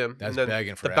shoved him, That's and then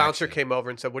begging for the bouncer action. came over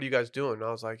and said, "What are you guys doing?" And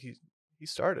I was like, "He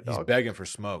started, He's dog." begging for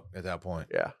smoke at that point.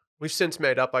 Yeah, we've since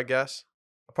made up, I guess.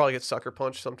 I'll probably get sucker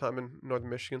punched sometime in northern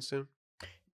Michigan soon.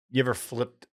 You ever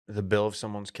flipped the bill of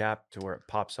someone's cap to where it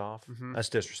pops off? Mhm. That's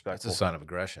That's disrespectful. a sign of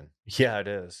aggression. Yeah, it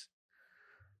is.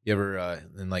 You ever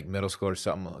in like middle school or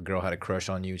something, a girl had a crush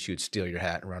on you, she would steal your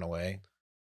hat and run away.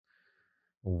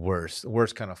 Worst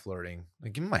kind of flirting.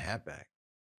 Like, give me my hat back.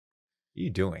 What are you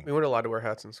doing? We weren't allowed to wear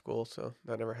hats in school, so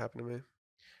that never happened to me.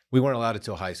 We weren't allowed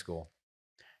until high school.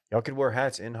 Y'all could wear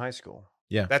hats in high school.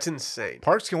 That's insane.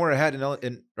 Parks can wear a hat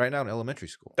in right now in elementary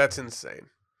school. That's insane.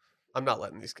 I'm not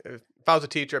letting these guys. If I was a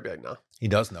teacher, I'd be like, no. He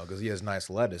does know because he has nice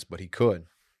lettuce, but he could.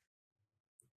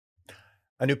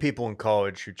 I knew people in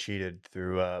college who cheated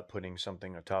through putting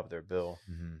something on top of their bill.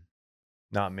 Mm-hmm.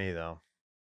 Not me though.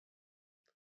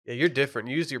 Yeah, you're different.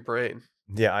 You use your brain.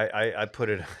 Yeah, I put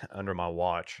it under my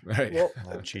watch. Right. Well, A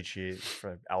little cheat sheet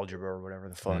for algebra or whatever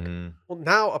the fuck. Mhm. Well,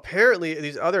 now apparently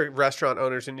these other restaurant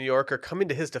owners in New York are coming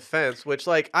to his defense, which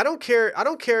like I don't care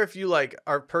if you like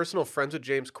are personal friends with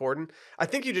James Corden. I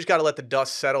think you just got to let the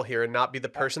dust settle here and not be the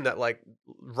person that like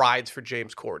rides for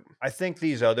James Corden. I think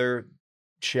these other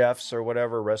chefs or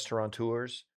whatever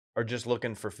restaurateurs are just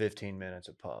looking for 15 minutes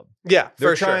of pub. Yeah,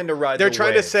 They're for sure. trying to ride. They're the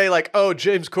trying to wave. say like, "Oh,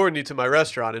 James Corden eats at my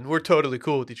restaurant and we're totally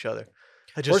cool with each other."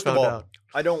 I just First of found all, out.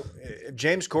 I don't. If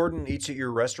James Corden eats at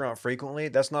your restaurant frequently,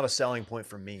 that's not a selling point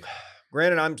for me.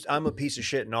 Granted, I'm a piece of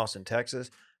shit in Austin,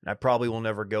 Texas, and I probably will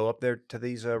never go up there to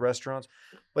these restaurants.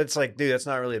 But it's like, dude, that's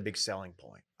not really a big selling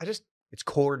point. It's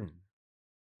Corden.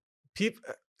 People,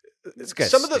 This guy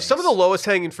some of the stinks. lowest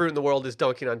hanging fruit in the world is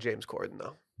dunking on James Corden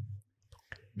though.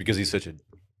 Because he's such a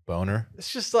boner.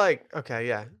 It's just like, okay,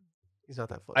 yeah, he's not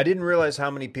that funny. I didn't realize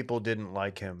how many people didn't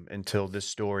like him until this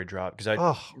story dropped. Because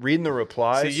Oh, reading the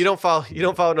replies. see, you don't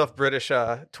follow enough British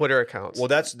Twitter accounts. Well,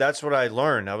 that's what I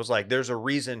learned. I was like, there's a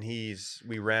reason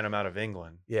we ran him out of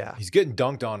England. yeah. He's getting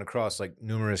dunked on across like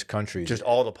numerous countries. Just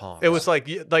all the pawns. It was like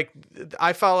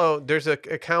I follow. There's a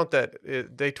account that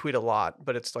they tweet a lot,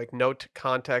 but it's like no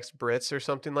context Brits or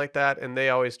something like that, and they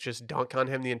always just dunk on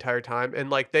him the entire time. And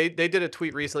like they did a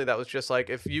tweet recently that was just like,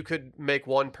 if you could make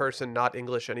one person not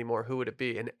English anymore, who would it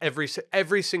be? And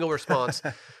every single response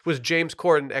was James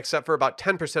Corden, except for about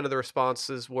 10% of the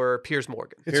responses were Piers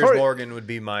Morgan. It's Piers hard- Morgan would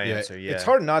be my answer. Yeah, It's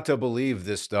hard not to believe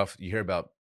this stuff you hear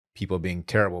about people being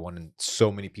terrible when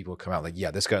so many people come out like, yeah,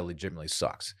 this guy legitimately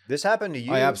sucks. This happened to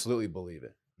you. I absolutely believe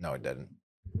it. No, it didn't.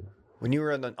 When you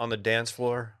were on the dance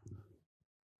floor.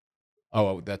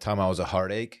 Oh, that time I was a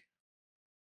heartache.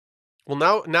 Well,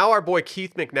 now our boy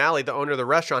Keith McNally, the owner of the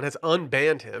restaurant, has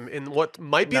unbanned him in what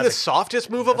might be the softest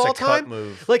move of That's all a cut time.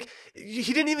 move. Like, he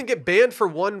didn't even get banned for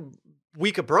 1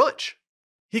 week of brunch.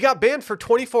 He got banned for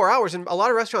 24 hours, and a lot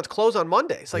of restaurants close on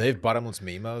Mondays. Like, They have bottomless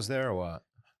Mimos there or what?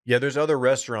 Yeah, there's other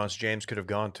restaurants James could have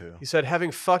gone to. he said,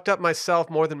 having fucked up myself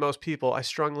more than most people, I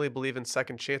strongly believe in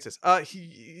second chances.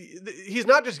 He's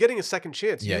not just getting a second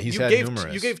chance. Yeah, he's you had gave,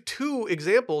 numerous. You gave 2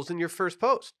 examples in your first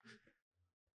post.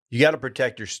 You got to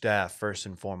protect your staff first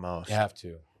and foremost. You have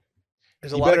to.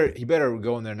 There's a He lot better, of, he better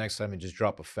go in there next time and just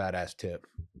drop a fat ass tip.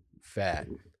 Fat.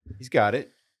 He's got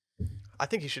it. I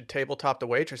think he should tabletop the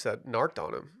waitress that narked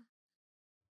on him.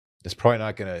 That's probably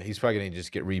not gonna. He's probably gonna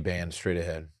just get rebanned straight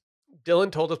ahead.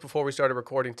 Dylan told us before we started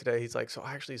recording today. He's like, so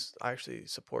I actually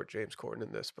support James Corden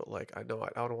in this, but like, I know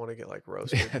I don't want to get like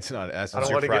roasted. That's not. That's I not don't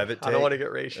your want to private get. I don't take? want to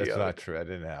get ratio. That's not true. That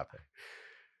didn't happen.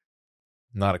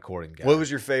 Not a Corden guy. What was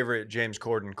your favorite James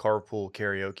Corden carpool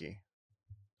karaoke?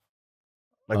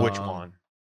 Like which Um, one?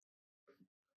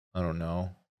 I don't know.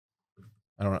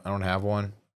 I don't have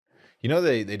one. You know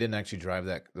they didn't actually drive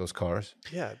those cars.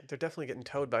 Yeah, they're definitely getting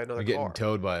towed by another They're getting car.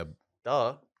 towed by a.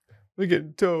 Duh. They're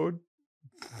getting towed.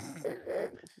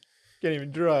 Can't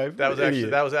even drive. That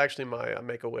was actually my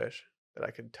Make a Wish that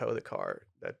I could tow the car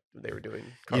that they were doing.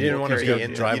 You didn't carpool want to karaoke. be karaoke.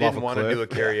 in. Drive You off didn't a want to do a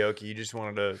cliff. karaoke. You just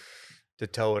wanted to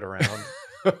tow it around.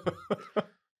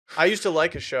 I used to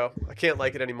like his show. I can't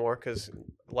like it anymore because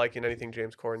liking anything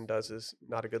James Corden does is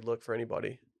not a good look for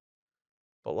anybody.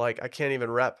 But like, I can't even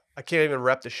rep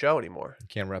the show anymore.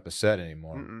 Can't rep a set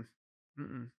anymore.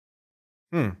 Mm-mm.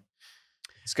 Mm-mm.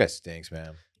 This guy stinks,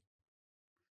 man.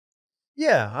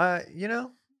 Yeah, I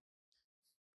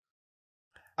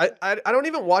don't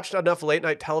even watch enough late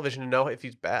night television to know if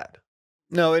he's bad.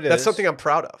 no, it is. That's something I'm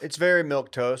proud of. It's very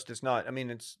milk toast. It's not. I mean,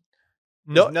 there's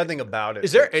No, nothing about it.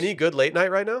 is there that's- any good late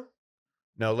night right now?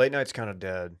 No, late night's kind of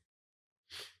dead.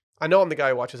 I know I'm the guy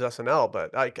who watches SNL,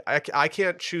 but I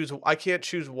can't choose. I can't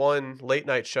choose one late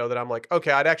night show that I'm like,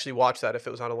 okay, I'd actually watch that if it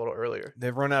was on a little earlier.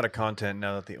 They've run out of content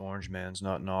now that the Orange Man's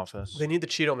not in office. They need the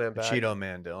Cheeto Man The back. Cheeto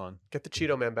Man, Dylan. Get the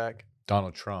Cheeto Man back.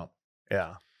 Donald Trump.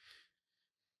 Yeah.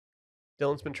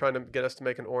 Dylan's been trying to get us to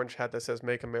make an orange hat that says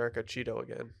 "Make America Cheeto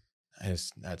Again."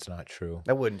 That's not true.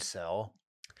 That wouldn't sell.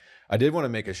 I did want to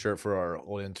make a shirt for our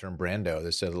old intern Brando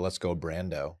that said "Let's go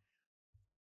Brando,"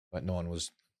 but no one was.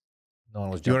 Do you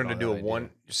jumping wanted to on do that a idea. one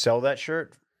sell that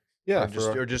shirt? Yeah,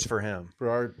 or just for him. for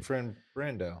our friend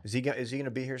Brando. Is he going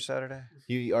to be here Saturday?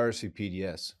 He RSVP'd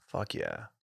yes. Fuck yeah.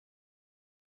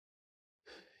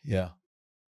 Yeah.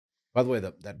 By the way,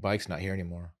 that bike's not here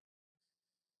anymore.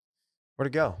 Where'd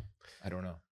it go? I don't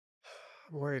know.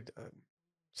 I'm worried.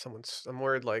 I'm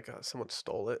worried like someone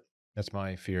stole it. That's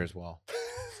my fear as well.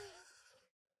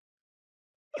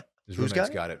 His Who's roommate's got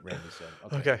it? got it? Randy said.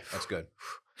 Okay. That's good.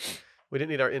 We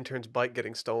didn't need our intern's bike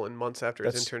getting stolen months after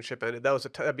his That's- internship ended.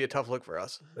 That'd be a tough look for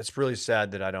us. It's really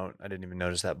sad that I didn't even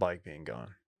notice that bike being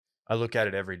gone. I look at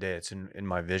it every day. It's in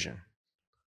my vision.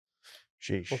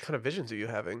 Sheesh. What kind of visions are you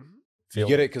having? You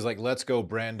get it? Because like "Let's go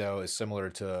Brando" is similar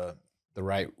to the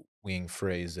right wing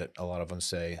phrase that a lot of them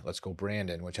say, "Let's go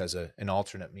Brandon," which has an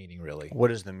alternate meaning. Really, What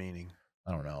is the meaning?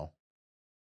 I don't know.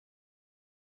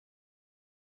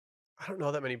 I don't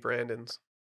know that many Brandons.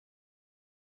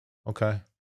 Okay,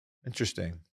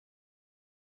 interesting.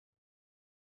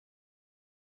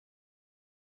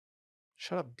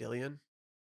 Shut up, Dillian.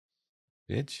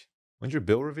 Bitch, when's your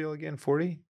bill reveal again?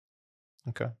 40?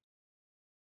 Okay.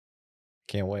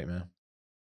 Can't wait, man.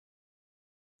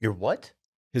 Your what?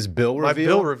 His bill My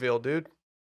reveal. bill reveal, dude.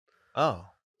 Oh.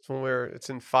 It's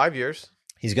in 5 years.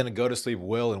 He's gonna go to sleep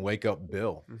Will and wake up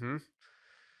Bill. Mm-hmm. Yep.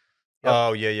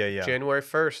 Oh, yeah. January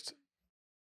 1st.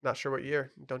 Not sure what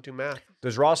year. Don't do math.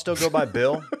 Does Ross still go by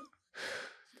Bill?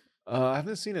 I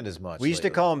haven't seen it as much. We used to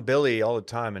lately. call him Billy all the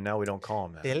time, and now we don't call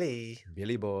him that. Billy.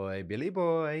 Billy Boy, Billy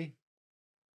Boy.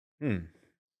 I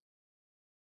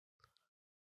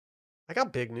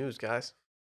got big news, guys.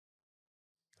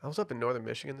 I was up in northern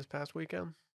Michigan this past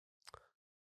weekend.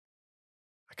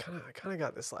 I kind of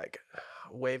got this like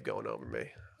wave going over me.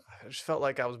 I just felt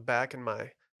like I was back in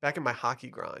my hockey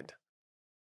grind.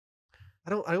 I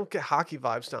don't get hockey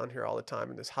vibes down here all the time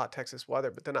in this hot Texas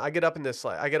weather, but then I get up in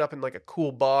like a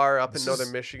cool bar up in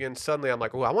northern Michigan. Suddenly I'm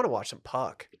like, oh, I want to watch some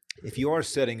puck. If you are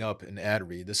setting up an ad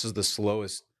read, this is the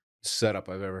slowest setup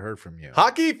I've ever heard from you.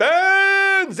 Hockey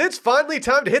fans, it's finally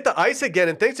time to hit the ice again.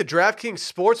 And thanks to DraftKings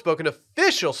Sportsbook, an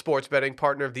official sports betting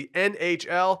partner of the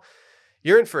NHL,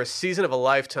 you're in for a season of a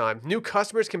lifetime. New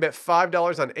customers can bet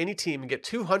 $5 on any team and get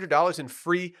 $200 in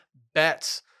free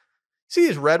bets. See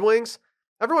these Red Wings?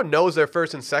 Everyone knows their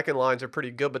first and second lines are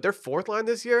pretty good, but their fourth line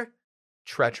this year,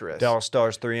 treacherous. Dallas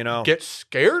Stars 3-0. Get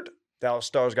scared? Dallas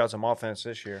Stars got some offense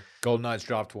this year. Golden Knights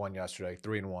dropped one yesterday,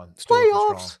 3-1.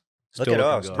 Playoffs. Look at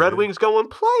us. Red Wings going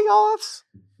playoffs.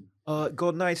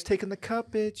 Golden Knights taking the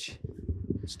cup, bitch.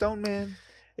 Stone Man.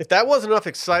 If that wasn't enough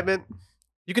excitement,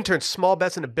 you can turn small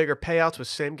bets into bigger payouts with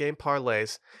same-game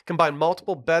parlays. Combine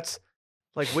multiple bets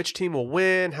like which team will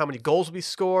win, how many goals will be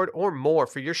scored, or more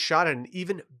for your shot at an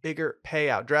even bigger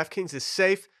payout. DraftKings is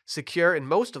safe, secure, and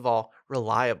most of all,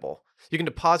 reliable. You can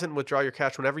deposit and withdraw your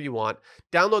cash whenever you want.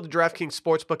 Download the DraftKings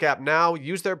Sportsbook app now.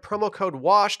 Use their promo code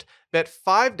WASHED. Bet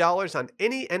 $5 on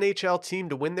any NHL team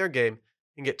to win their game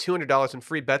and get $200 in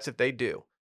free bets if they do.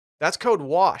 That's code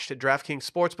WASHED at DraftKings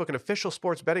Sportsbook, an official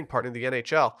sports betting partner of the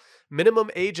NHL. Minimum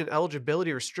age and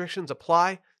eligibility restrictions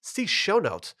apply. See show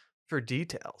notes for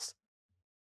details.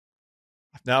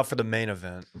 Now for the main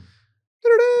event.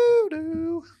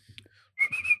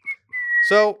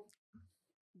 So,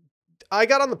 I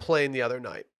got on the plane the other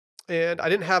night, and I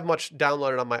didn't have much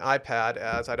downloaded on my iPad,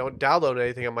 as I don't download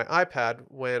anything on my iPad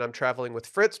when I'm traveling with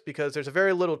Fritz, because there's a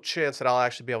very little chance that I'll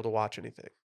actually be able to watch anything.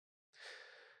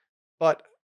 But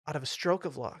out of a stroke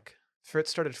of luck, Fritz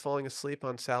started falling asleep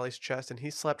on Sally's chest, and he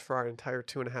slept for our entire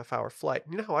 2.5-hour flight.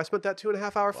 You know how I spent that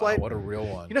 2.5-hour flight? Wow, what a real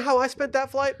one. You know how I spent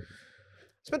that flight?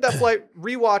 Spent that flight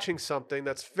rewatching something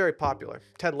that's very popular,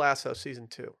 Ted Lasso Season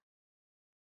 2.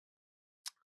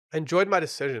 I enjoyed my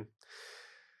decision.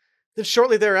 Then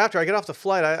shortly thereafter, I get off the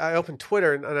flight, I open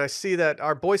Twitter, and I see that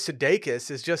our boy Sudeikis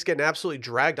is just getting absolutely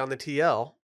dragged on the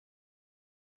TL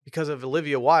because of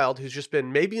Olivia Wilde, who's just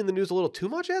been maybe in the news a little too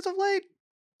much as of late.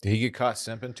 Did he get caught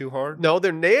simping too hard? No,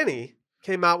 their nanny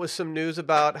came out with some news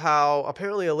about how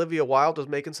apparently Olivia Wilde was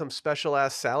making some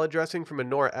special-ass salad dressing from a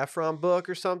Nora Ephron book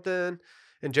or something,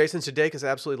 and Jason Sudeikis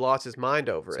absolutely lost his mind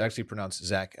over It's it. actually pronounced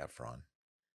Zac Efron.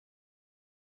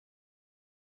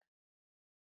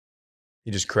 He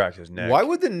just cracked his neck. Why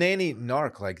would the nanny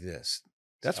narc like this?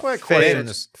 That's why I Fame. question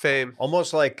this. Fame.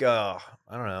 Almost like, I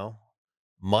don't know,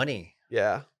 money.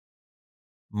 Yeah.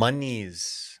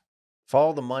 Monies.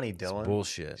 Follow the money, It's Dylan.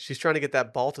 bullshit. She's trying to get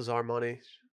that Baltazar money.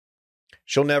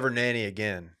 She'll never nanny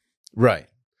again. Right.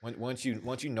 Once you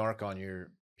narc on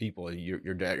your people,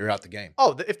 you're out the game.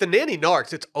 Oh, if the nanny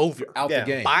narcs, it's over. Out the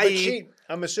game. Bye.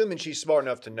 But I'm assuming she's smart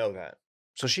enough to know that.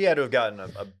 So she had to have gotten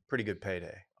a pretty good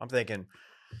payday. I'm thinking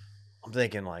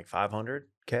like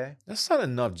 500K. That's not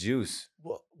enough juice.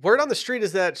 Well, word on the street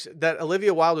is that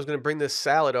Olivia Wilde was going to bring this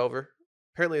salad over.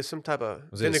 Apparently, it's some type of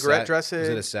Was it a vinaigrette sad- dressing. Was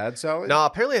it a sad salad? No,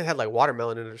 apparently it had like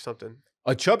watermelon in it or something.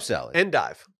 A chub salad.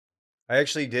 Endive. I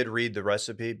actually did read the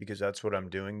recipe because that's what I'm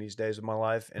doing these days of my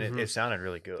life, and Mhm. it sounded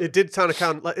really good. It did sound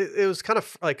it was kind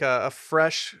of like a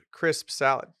fresh, crisp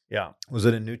salad. Yeah, Was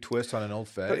it a new twist on an old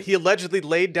But fad? he allegedly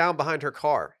laid down behind her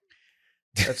car.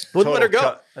 that's Wouldn't let her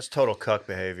go. That's total cuck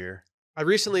behavior. I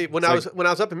recently, when It's I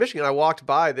was up in Michigan, I walked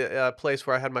by the place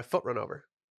where I had my foot run over.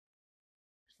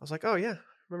 I was like, oh yeah,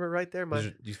 remember right there,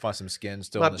 Did you find some skin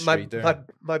still my, on the street there?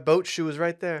 my boat shoe was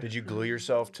right there. Did you glue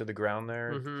yourself to the ground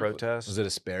there? Mhm. Protest? Was it a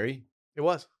Sperry? It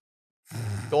was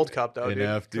Gold Cup though,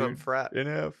 Enough, dude. 'Cause I'm dude. frat.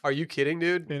 Enough. Are you kidding,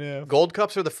 dude? Enough. Gold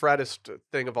Cups are the frattest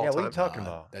thing of all Yeah, time. what are you talking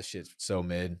about? That shit's so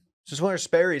mid. Just when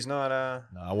Sperry's not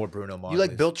No, I wore Bruno Mogli's. You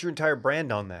like built your entire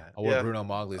brand on that. I wore Yeah. Bruno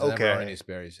Mogli's. I never Okay. wore any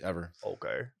Sperry's ever.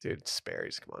 Okay. Dude,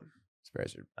 Sperry's, come on.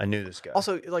 Sperry's are I knew this guy.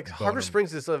 Also, like Harbor Bonham.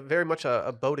 Springs is very much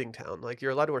a boating town. Like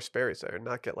you're allowed to wear Sperry's there and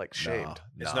not get like shamed.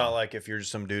 it's Nah. not like if you're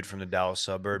just some dude from the Dallas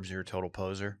suburbs, you're a total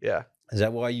poser. Yeah. Is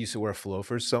that why you used to wear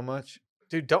loafers so much?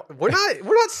 Dude, we're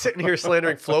not sitting here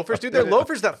slandering floafers, dude. They're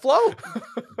loafers that float.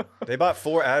 They bought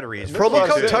 4 ad reads. Makes a lot Promo of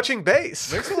code sense. touching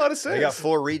base. Makes a lot of sense. They got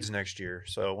 4 reads next year,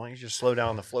 so why don't you just slow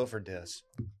down the flow for dis?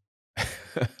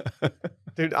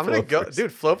 Dude, I'm gonna go. Floafers.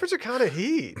 Dude, floafers are kind of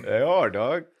heat. They are,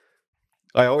 dog.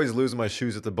 I always lose my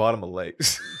shoes at the bottom of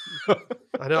lakes.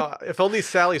 I know. If only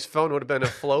Sally's phone would have been a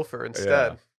Flofer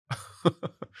instead.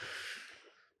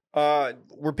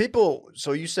 Were people?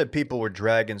 So you said people were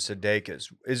dragging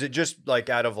Sudeikis. Is it just like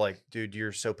out of like, dude,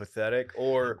 you're so pathetic,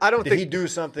 or I don't did think he do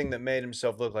something that made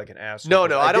himself look like an asshole? No,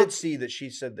 no, I did don't- see that she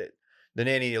said that the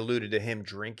nanny alluded to him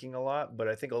drinking a lot, but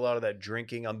I think a lot of that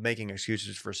drinking, I'm making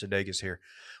excuses for Sudeikis here,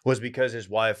 was because his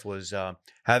wife was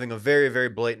having a very, very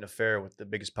blatant affair with the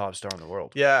biggest pop star in the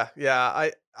world. Yeah, yeah.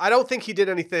 I don't think he did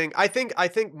anything. I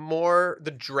think more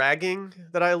the dragging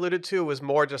that I alluded to was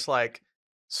more just like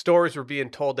stories were being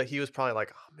told that he was probably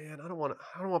like, oh man, I don't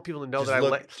want people to know Just that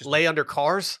look- I just- lay under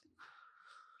cars.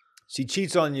 She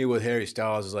cheats on you with Harry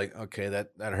Styles. Is like, okay,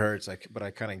 that hurts. Like, but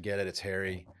I kind of get it. It's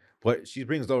Harry. But she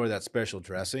brings over that special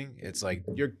dressing. It's like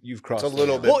you've crossed. It's a the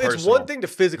little line. bit Well, it's personal. one thing to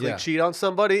physically Yeah. cheat on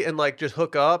somebody and like just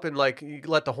hook up and like you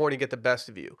let the horny get the best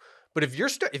of you. But if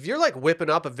you're like whipping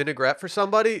up a vinaigrette for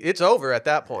somebody, it's over at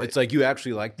that point. It's like you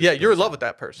actually like. This yeah, you're in person. love with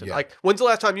that person. Yeah. Like, when's the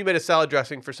last time you made a salad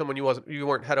dressing for someone you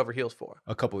weren't head over heels for?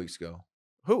 A couple weeks ago.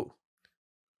 Who?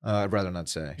 I'd rather not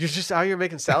say. You're just out here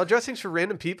making salad dressings for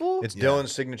random people? It's Yeah.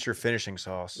 Dylan's signature finishing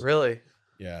sauce. Really?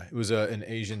 Yeah, it was an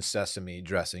Asian sesame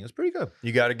dressing. It's pretty good.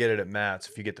 You got to get it at Matt's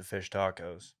if you get the fish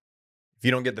tacos. If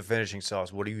you don't get the finishing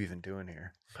sauce, what are you even doing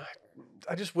here?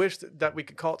 I just wish that we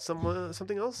could call it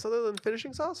something else other than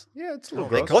finishing sauce. Yeah, it's a little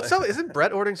little gross. gross. What's up? Isn't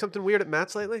Brett ordering something weird at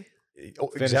Matt's lately?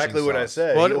 Exactly what I sauce.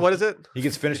 said. What is it? He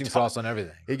gets finishing sauce on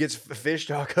everything. He gets fish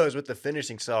tacos with the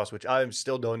finishing sauce, which I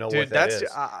still don't know Dude, what that is.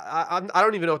 I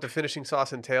don't even know what the finishing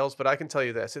sauce entails, but I can tell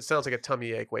you this: it sounds like a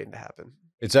tummy ache waiting to happen.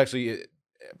 It's actually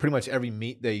pretty much every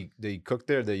meat they cook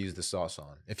there. They use the sauce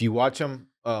on. If you watch them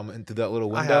into that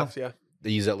little I window, have, yeah.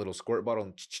 they use that little squirt bottle.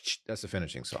 And that's the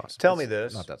finishing sauce. Tell me It's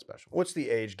this. Not that special. What's the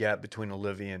age gap between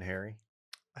Olivia and Harry?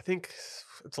 I think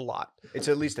it's a lot. It's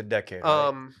at least a decade.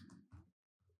 Right?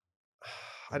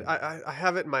 I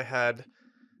have it in my head.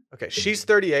 Okay, she's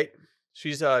 38.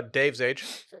 She's Dave's age.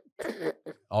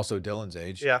 Also, Dylan's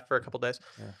age. Yeah, for a couple days.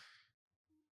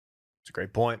 It's a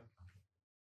great point.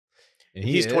 And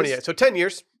He's 28. So 10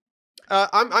 years.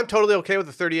 I'm totally okay with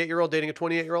a 38-year-old dating a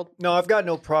 28-year-old. No, I've got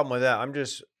no problem with that.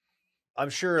 I'm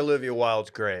sure Olivia Wilde's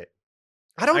great.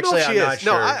 I don't know if she I'm not is.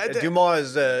 sure. No, I,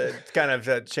 Dumas has kind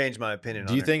of changed my opinion.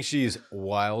 Do on you her. think she's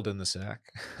wild in the sack?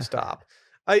 stop.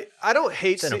 I don't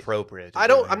hate. it's inappropriate? to I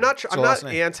do don't. here. I'm not. So I'm last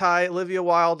not name. anti Olivia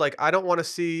Wilde. Like I don't want to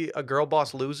see a girl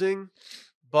boss losing,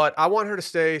 but I want her to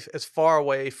stay as far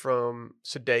away from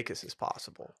Sudeikis as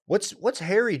possible. What's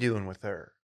Harry doing with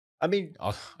her? I mean,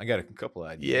 I got a couple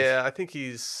ideas. Yeah, I think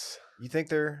he's. you think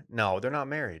they're not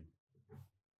married?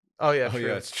 Oh yeah, Oh true.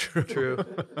 yeah, it's true. True.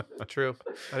 True.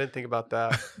 I didn't think about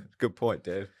that. Good point,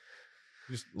 Dave.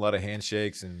 Just a lot of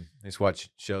handshakes and they just watch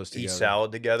shows together. Eat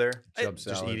salad together. Chub Just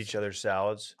eat salads. each other's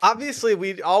salads.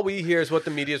 Obviously, all we hear is what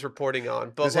the media is reporting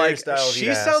on. But This like, hairstyle, she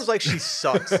yes. sounds like she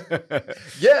sucks.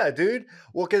 Yeah, dude.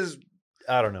 Well, because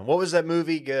I don't know. What was that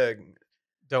movie? Good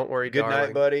Don't worry, Night,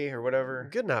 darling. Buddy, or whatever.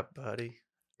 Good night, buddy.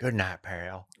 Good night,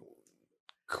 pal.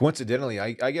 Coincidentally,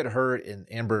 I get her and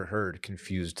Amber Heard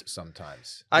confused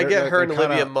sometimes. I get her and they're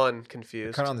Olivia kinda- Munn They're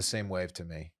confused. kind of on the same wave to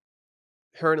me.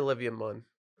 Her and Olivia Munn.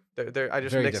 I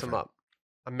just Very mix them different. up.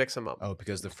 I mix them up. Oh,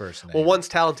 because the first name. Well, one's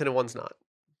talented and one's not.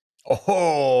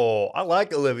 Oh, I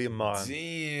like Olivia Munn.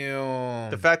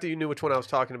 Damn. The fact that you knew which one I was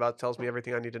talking about tells me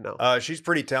everything I need to know. She's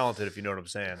pretty talented, if you know what I'm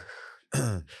saying.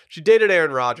 She dated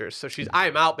Aaron Rodgers, so I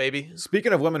am out, baby.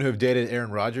 Speaking of women who have dated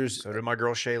Aaron Rodgers, So did my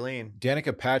girl Shailene.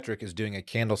 Danica Patrick is doing a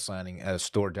candle signing at a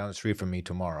store down the street from me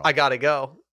tomorrow. I gotta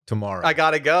go. tomorrow. I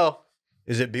gotta go.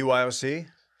 Is it BYOC?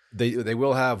 They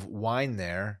will have wine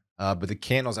there, but the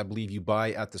candles I believe you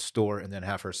buy at the store and then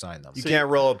have her sign them. You See- can't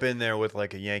roll up in there with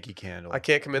like a Yankee candle. I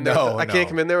can't come in there. No, I can't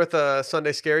no. come in there with a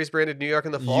Sunday Scaries branded New York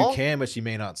in the fall. You can, but she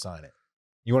may not sign it.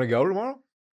 You want to go tomorrow?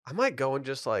 I might go and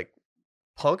just like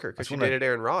punk her I because just she wanna- dated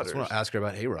Aaron I Rodgers. just want to ask her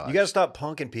about A-Rod. You got to stop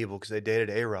punking people because they dated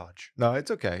A-Rod. No, it's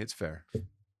okay. It's fair. Did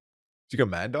you go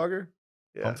Mad Dog her?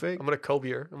 Yeah, Pump fake? I'm gonna Kobe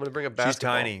her. I'm gonna bring a She's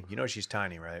basketball. tiny. You know she's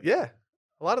tiny, right? Yeah,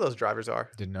 a lot of those drivers are.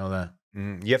 Didn't know that.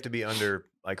 You have to be under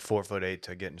like 4'8"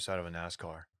 to get inside of a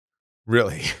NASCAR.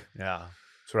 Really? Yeah,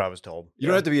 that's what I was told. You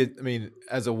don't have to be, I mean,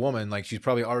 as a woman, like she's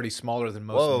probably already smaller than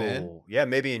most men. Whoa. Yeah,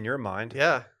 maybe in your mind.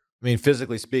 Yeah, I mean,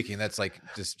 physically speaking, that's like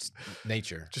just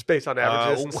nature. just based on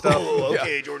averages and stuff.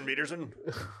 Okay, Jordan Peterson.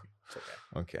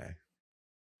 Okay.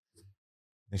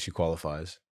 I think she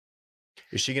qualifies.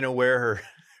 Is she gonna wear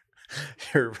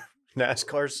her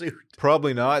NASCAR suit?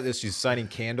 Probably not. That she's signing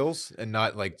candles and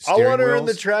not like I steering want her in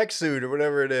the wheels. tracksuit or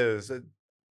whatever it is. A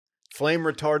flame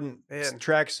retardant Man.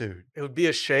 tracksuit. It would be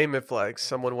a shame if like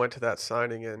someone went to that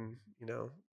signing and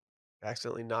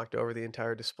Accidentally knocked over the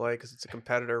entire display because it's a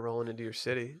competitor rolling into your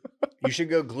city. You should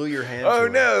go glue your hand. Oh to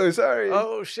it. no, sorry.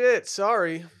 Oh shit!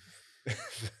 Sorry.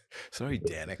 Sorry,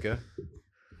 Danica.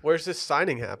 Where's this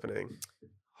signing happening?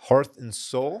 Hearth and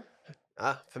Soul,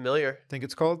 Ah, familiar. I think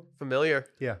it's called. Familiar.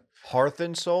 Yeah. Hearth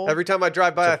and Soul. Every time I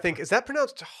drive by, I think, is that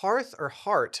pronounced hearth or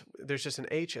heart? There's just an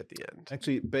H at the end.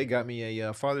 Actually, Bay got me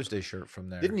a Father's Day shirt from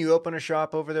there. Didn't you open a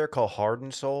shop over there called Heart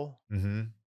and Soul? Mm-hmm.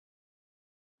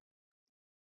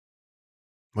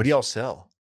 What do y'all sell?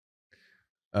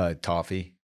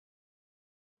 Toffee.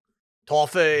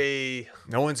 Toffee.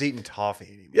 No one's eating toffee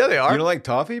anymore. Yeah, they are. You don't like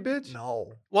toffee, bitch?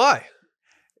 No. Why?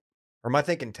 Or am I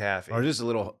thinking taffy? Or just a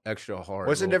little extra hard.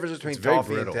 What's the little- difference between it's very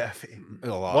toffee brittle. and taffy? A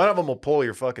lot. One of them will pull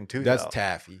your fucking tooth That's out.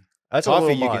 taffy. That's a Toffee,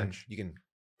 little you much. can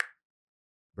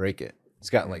break it. It's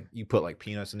got like you put like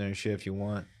peanuts in there and shit if you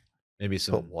want. Maybe But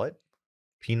some what?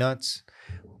 peanuts.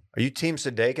 Are you Team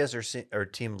Sudeikis or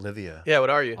Team Livia? Yeah, what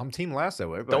are you? I'm Team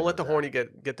Lasso. Everybody Don't let knows the horny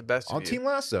get the best that. of I'm you. Team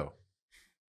Lasso.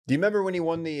 Do you remember when he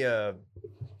won the?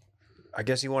 I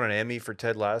guess he won an Emmy for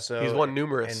Ted Lasso. He's won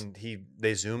numerous. and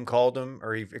they Zoom called him,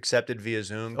 or he accepted via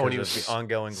Zoom Oh, and because he of was the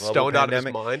ongoing global Stoned out of his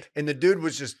pandemic. mind. And the dude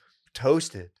was just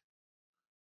toasted.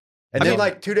 And I then mean-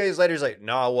 like 2 days later, he's like,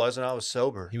 "No, I wasn't. I was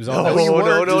sober." He was on. No, that, you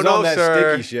weren't. He was no, on that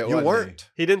sir. sticky shit. You wasn't weren't.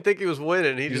 He didn't think he was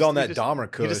winning. He was on that Dahmer He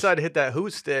kush. decided to hit that who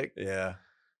stick. Yeah.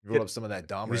 Roll up some of that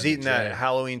Dahmer. He was in the eating that J.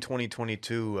 Halloween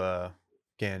 2022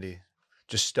 candy,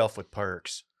 just stuffed with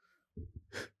perks.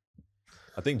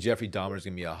 I think Jeffrey Dahmer's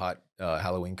gonna be a hot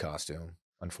Halloween costume.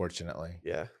 Unfortunately,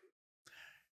 Yeah.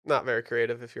 Not very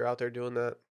creative if you're out there doing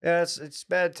that. Yeah, it's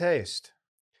bad taste.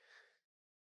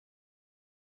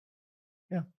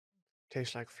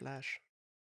 Tastes like flesh.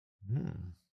 Hmm.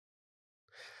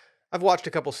 I've watched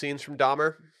a couple scenes from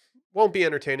Dahmer. Won't be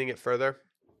entertaining it further.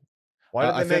 Why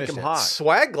did I they make finished him it. hot?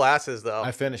 Swag glasses though.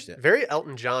 I finished it. Very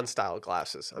Elton John style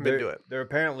glasses. I'm into it. They're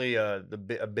apparently a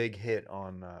big hit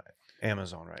on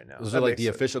Amazon right now. Those That are like makes the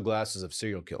sense. official glasses of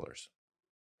serial killers.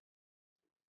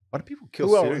 Why do people kill?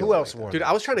 Who else- cereal who like else that? wore Dude,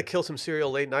 I was trying to kill some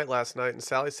cereal late night last night, and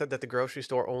Sally said that the grocery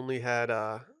store only had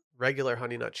regular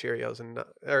Honey Nut Cheerios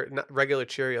regular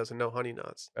Cheerios and no Honey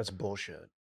Nuts. That's bullshit.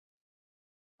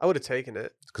 I would have taken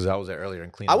it. Because I was there earlier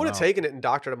and cleaned. I them would have out. taken it and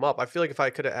doctored them up. I feel like if I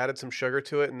could have added some sugar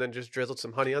to it and then just drizzled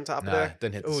some honey on top Nah, of there,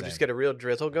 didn't hit the oh, same. just get a real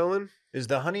drizzle going. Is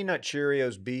the Honey Nut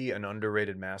Cheerios Bee an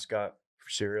underrated mascot for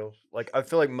cereals? Like, I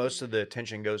feel like most of the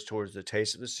attention goes towards the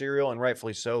taste of the cereal, and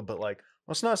rightfully so. But like,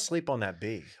 let's not sleep on that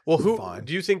bee. Well, who Fine.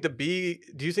 do you think the bee?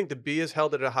 Do you think the bee is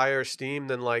held at a higher esteem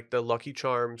than like the Lucky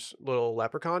Charms little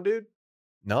leprechaun dude?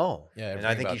 No, Yeah, ever and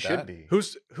I think think he about should that? be.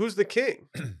 Who's the king?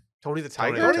 Tony the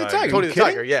Tony Tiger. the Tiger. Tony You the kidding?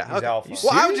 Tiger. Yeah. He's okay. alpha.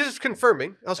 Well, I was just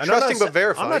confirming. I was And I'm not trusting sa- but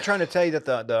verifying. I'm not trying to tell you that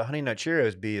the Honey Nut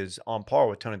Cheerios Bee is on par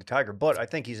with Tony the Tiger, but I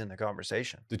think he's in the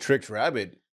conversation. The Trix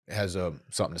Rabbit has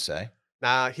something to say.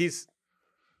 Nah, he's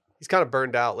kind of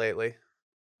burned out lately.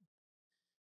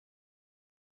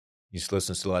 He just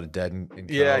listens to a lot of Dead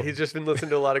and Yeah, Co. he's just been listening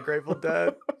to a lot of Grateful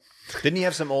Dead. Didn't he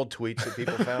have some old tweets that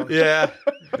people found? Yeah,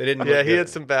 They didn't. yeah, look he good. had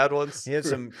some bad ones. He had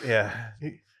some. Yeah.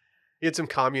 He had some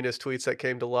communist tweets that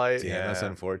came to light. Damn, that's Yeah.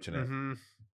 unfortunate. hmm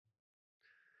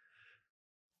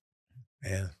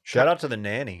Man, Shout out to the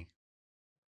nanny.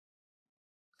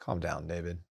 calm down,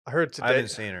 David. I heard I today. haven't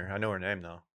seen her. I know her name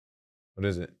though. What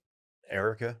is it?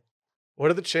 Erica. What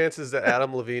are the chances that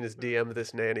Adam Levine has DM'd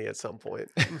this nanny at some point?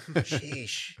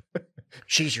 Sheesh.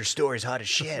 Sheesh, your story's hot as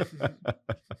shit.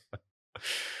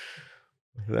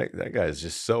 that guy is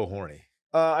just so horny.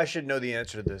 I should know the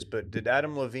answer to this, but did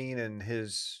Adam Levine and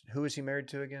who is he married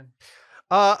to again?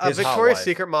 A His hot Victoria's wife.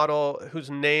 Secret model whose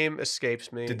name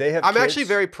escapes me. Did they have I'm actually kids?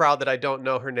 very proud that I don't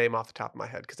know her name off the top of my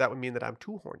head because that would mean that I'm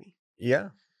too horny. Yeah.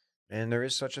 And there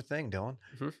is such a thing, Dylan.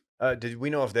 Mhm. Did we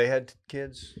know if they had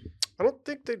kids? I don't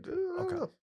think they do. Okay.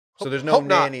 Okay. So there's no hope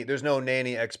not. nanny. There's no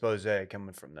nanny expose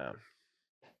coming from them.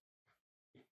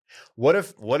 What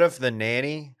if the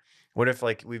nanny? What if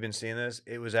like we've been seeing this?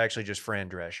 It was actually just Fran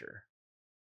Drescher.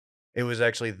 It was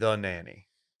actually the nanny.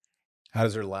 How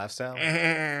does her laugh sound?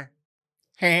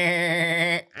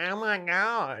 Oh my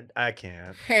god! I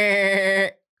can't.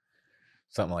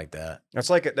 Something like that.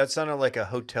 That sounded like a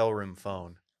hotel room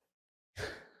phone.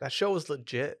 That show was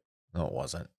legit. No, it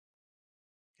wasn't.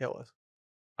 Yeah, it was.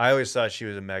 I always thought she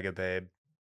was a mega babe.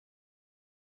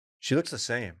 She looks the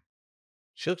same.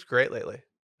 She looks great lately.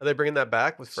 Are they bringing that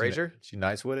back with Frasier? She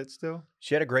nice with it still?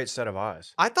 She had a great set of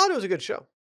eyes. I thought it was a good show.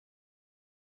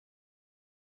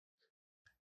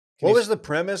 What was the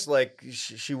premise? Like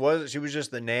she was just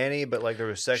the nanny, but like there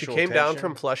was She sexual. came down tension?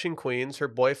 from Flushing, Queens. Her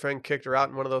boyfriend kicked her out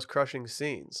in one of those crushing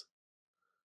scenes.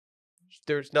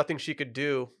 There's nothing she could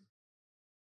do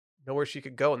nowhere she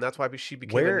could go, and that's why she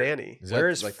became Where- a nanny. Is Where that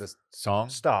is like the song?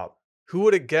 Stop. Who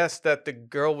would have guessed that the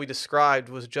girl we described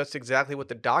was just exactly what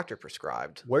the doctor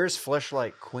prescribed? Where's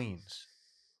Fleshlight Queens?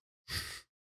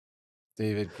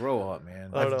 David, grow up,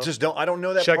 man. I don't know. I don't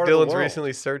know that Chuck part of the Dillon's world.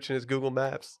 recently searching his Google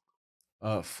Maps.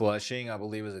 Flushing, I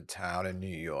believe, is a town in New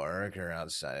York or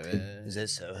outside of it. Is it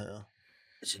Soho?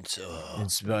 It's in Soho.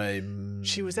 It's by.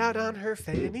 She was out on her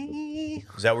fanny.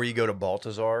 Is that where you go to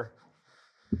Baltazar?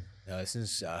 No, it's in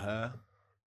Soho. I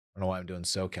don't know why I'm doing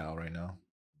SoCal right now.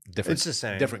 Different. It's the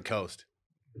same. Different coast.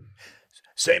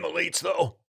 Same elites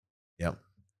though. Yep.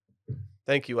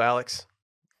 Thank you, Alex.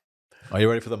 Are you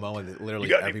ready for the moment that literally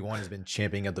got any- everyone has been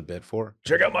champing at the bit for?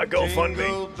 Check out my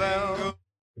GoFundMe.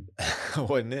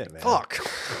 Wasn't it, man? Fuck.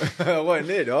 Wasn't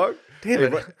it, dog?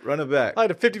 Damn Hey, it. run it back. I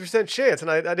had a 50% chance,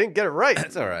 and I didn't get it right.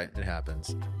 It's all right. It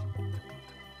happens.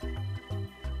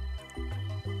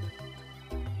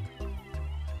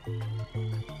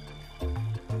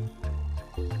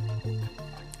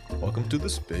 Welcome to the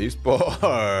Space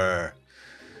Bar.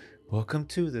 Welcome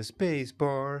to the Space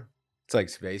Bar. It's like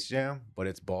Space Jam, but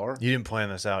it's bar. You didn't plan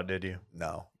this out, did you?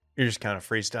 No. You're just kind of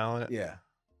freestyling it. Yeah.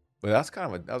 But that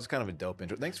was kind of a dope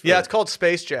intro. Thanks for Yeah, it's called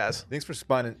Space Jazz. thanks for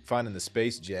finding the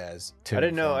space jazz. I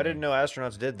didn't know. I didn't know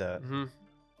astronauts did that. Mm-hmm.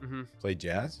 Mm-hmm. Play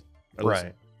jazz. Or Right.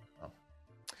 listen-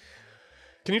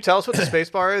 Can you tell us what the space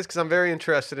bar is? Because I'm very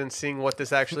interested in seeing what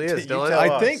this actually is, You Dylan. tell I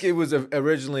us. think it was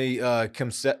originally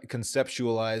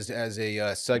conceptualized as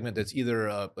a segment that's either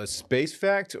a space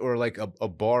fact or like a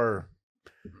bar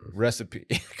recipe,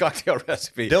 cocktail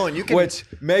recipe. Dylan, you can. Which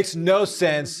makes no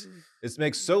sense. It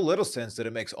makes so little sense that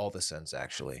it makes all the sense,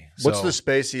 actually. What's So, the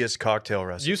spaciest cocktail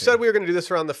recipe? You said we were going to do this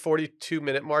around the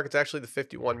 42-minute mark. It's actually the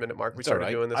 51-minute mark. We It's all started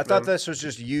right. doing this. I thought man. this was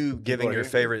just you giving are your here.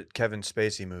 favorite Kevin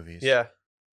Spacey movies. Yeah.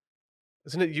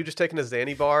 Isn't it you just taking a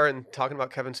Xanny bar and talking about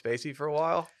Kevin Spacey for a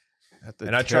while? that's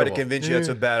And I tried to terrible- convince you that's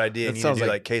a bad idea, and That you sounds need to do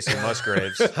like- like Casey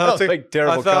Musgraves. Sounds like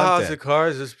terrible content.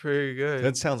 Cards is pretty good.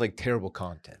 That sounds like terrible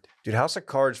content. Dude, House of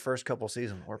Cards first couple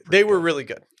seasons were pretty They were good. really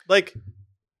good. Like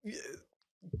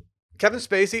Kevin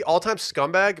Spacey, all-time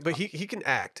scumbag, but he can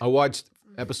act. I watched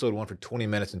episode 1 for 20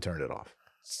 minutes and turned it off.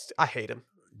 I hate him.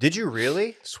 Did you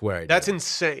really? Swear. I That's did.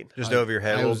 insane. Just over your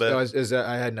head a little bit.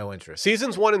 I had no interest.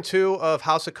 Seasons 1 and 2 of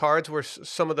House of Cards were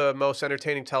some of the most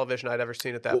entertaining television I'd ever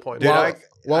seen at that point. Dude,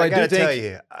 Well, I do gotta think- tell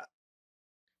you,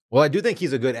 Well, I do think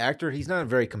he's a good actor. He's not a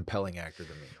very compelling actor to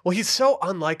me. Well, he's so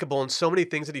unlikable in so many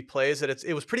things that he plays that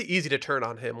it was pretty easy to turn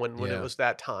on him when Yeah. it was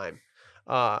that time.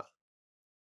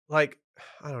 Like,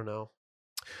 I don't know.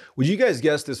 Would you guys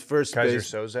guess this first Kaiser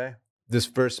space, Soze? this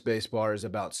first space bar is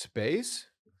about space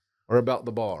or about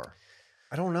the bar?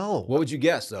 I don't know. What would you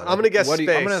guess though? I'm gonna guess What do you-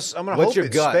 space. I'm gonna What's hope your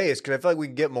it's gut? space because I feel like we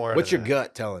can get more. What's out your of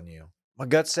gut telling you? that. My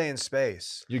gut's saying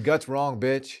space. Your gut's wrong,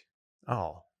 bitch.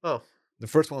 Oh, The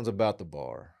first one's about the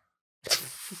bar.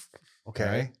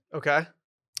 okay. Okay.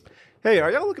 Hey,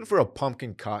 are y'all looking for a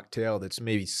pumpkin cocktail that's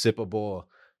maybe sippable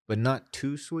but not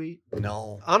too sweet?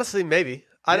 No. Honestly, maybe.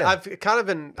 Yeah. I've kind of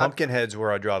been. Pumpkinhead's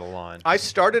where I draw the line. I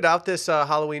started out this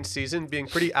Halloween season being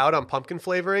pretty out on pumpkin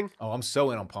flavoring. Oh, I'm so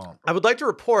in on pump. I would like to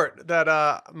report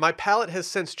that my palate has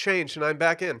since changed and I'm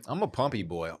back in. I'm a pumpy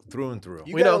boy through and through.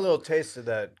 You We got know. a little taste of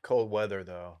that cold weather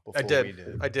though. Before I did. We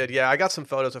did. I did. Yeah, I got some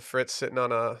photos of Fritz sitting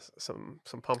on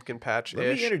some pumpkin patch Let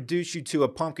me ish. introduce you to a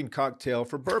pumpkin cocktail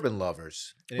for bourbon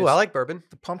lovers. And Ooh, I it's like bourbon.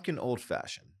 the pumpkin old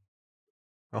fashioned.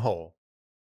 Oh,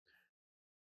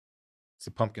 It's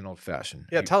a pumpkin old fashioned.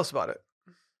 Yeah, tell us about it.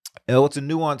 Oh, it's a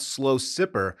nuanced slow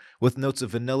sipper with notes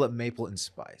of vanilla, maple, and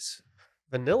spice.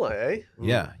 Vanilla, eh?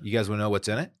 Yeah, you guys want to know what's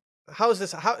in it? How is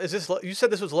this? How is this? You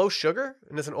said this was low sugar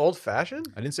and it's an old fashioned.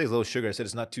 I didn't say low sugar. I said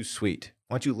it's not too sweet.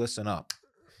 Why don't you listen up?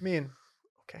 I mean,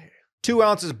 Okay. 2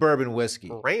 ounces bourbon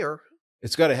whiskey. Rare.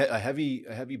 It's got a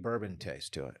heavy bourbon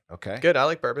taste to it. Okay, Good. I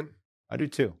like bourbon. I do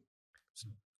too.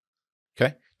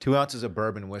 Okay, 2 ounces of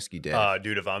bourbon whiskey, Dave.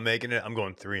 dude, if I'm making it, I'm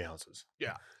going 3 ounces.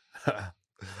 Yeah.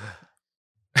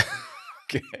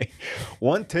 Okay,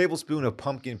 1 tablespoon of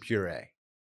pumpkin puree.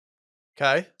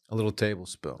 Okay. A little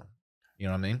tablespoon. You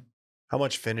know what I mean? How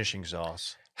much finishing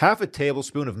sauce? Half a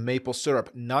tablespoon of maple syrup,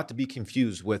 not to be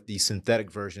confused with the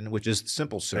synthetic version, which is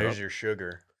simple syrup. There's your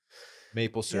sugar.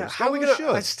 Maple syrup. Yeah. It's How are we got a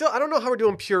gonna? little sugar. I don't know how we're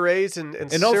doing purees and An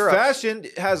syrups. old fashioned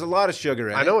has a lot of sugar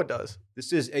in it. I know it does.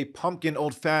 This is a pumpkin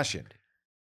old fashioned.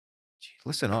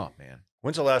 Listen up, man.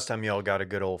 When's the last time y'all got a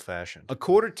good old fashioned? A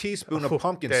quarter teaspoon Oh, of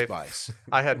pumpkin Dave. spice.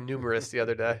 I had numerous the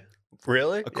other day.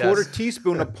 Really? A quarter Yes.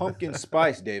 teaspoon of pumpkin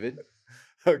spice, David.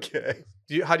 Okay.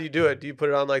 How do you do it? Do you put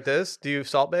it on like this? Do you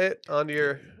salt bait onto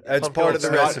your? That's pumpkin part of the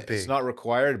syrup? recipe. It's not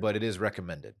required, but it is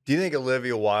recommended. Do you think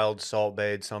Olivia Wilde salt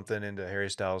bathed something into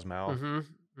Harry Styles' mouth?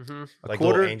 Mm-hmm. Mm-hmm. Like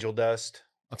quarter- little angel dust?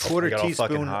 A quarter got all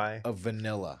fucking teaspoon high. of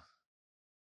vanilla.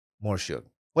 More sugar.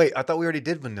 Wait, I thought we already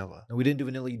did vanilla. No, we didn't do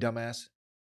vanilla, you dumbass.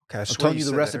 Okay, I I'm swear telling you the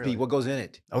said that recipe, earlier. what goes in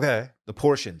it, Okay. the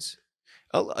portions.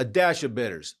 A dash of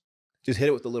bitters. Just hit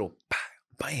it with a little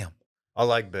bam. I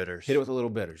like bitters. Hit it with a little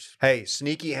bitters. Hey,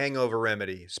 sneaky hangover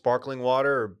remedy. Sparkling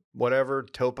water or whatever,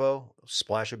 Topo,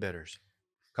 splash of bitters.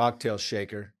 Cocktail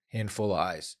shaker, handful of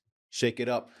ice. Shake it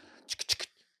up.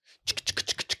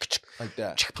 Like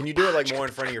that. Can you do it like more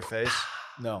in front of your face?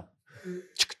 No.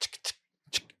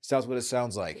 Sounds what it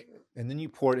sounds like. And then you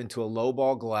pour it into a low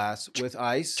ball glass with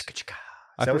ice.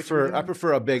 I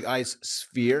prefer a big ice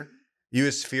sphere. You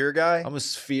a sphere guy? I'm a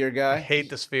sphere guy. I hate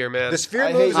the sphere, man. The sphere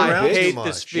I moves hate- around I too hate much.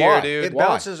 the sphere, Why? dude. It Why?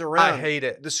 bounces around. I hate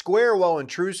it. The square, while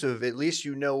intrusive, at least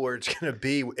you know where it's going to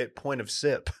be at point of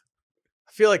sip.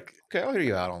 I feel like Okay, I'll hear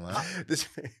you out on that. This,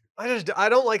 I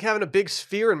don't like having a big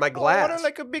sphere in my glass. Oh, I don't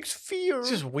like a big sphere. It's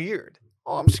just weird.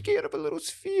 Oh, I'm scared of a little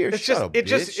sphere. It's Shut just up, it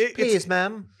just bitch. it, it's,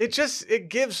 ma'am.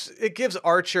 it gives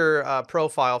Archer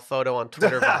profile photo on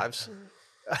Twitter vibes.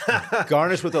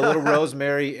 Garnish with a little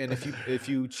rosemary, and if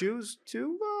you choose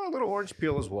to, a little orange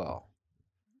peel as well.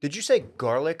 Did you say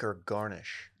garlic or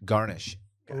garnish? Garnish.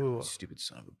 God, Ooh. you stupid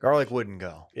son of a. Garlic wouldn't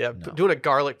go. Yeah, No. doing a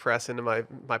garlic press into my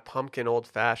pumpkin old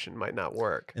fashioned might not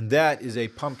work. And that is a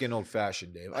pumpkin old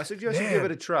fashioned, Dave. I suggest you give Man.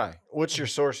 it a try. What's your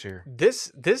source here?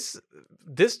 This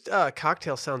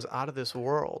cocktail sounds out of this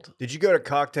world. Did you go to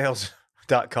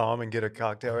cocktails.com and get a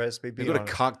cocktail recipe? You Be go to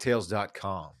honest.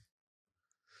 cocktails.com.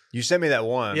 You sent me that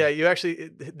one. Yeah, you actually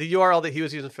the URL that he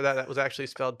was using for that was actually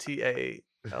spelled TALES.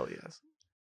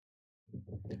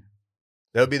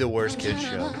 That would be the worst kids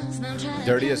show.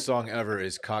 Dirtiest song ever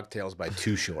is Cocktails by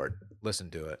Too Short. Listen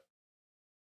to it.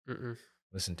 Mm-mm,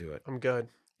 Listen to it. I'm good.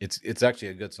 It's actually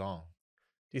a good song.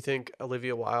 Do you think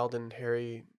Olivia Wilde and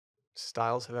Harry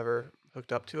Styles have ever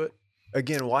hooked up to it?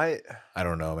 Again, why? I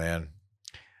don't know, man.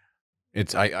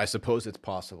 It's I suppose it's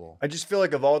possible. I just feel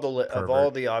like of all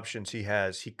Pervert. the options he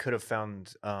has, he could have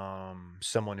found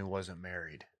someone who wasn't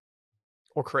married.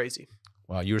 Or crazy?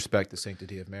 Wow, you respect the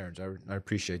sanctity of marriage. I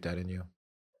appreciate that in you.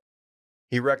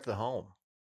 He wrecked the home.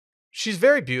 She's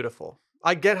very beautiful.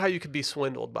 I get how you could be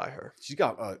swindled by her. She's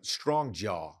got a strong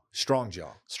jaw. Strong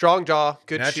jaw. Strong jaw,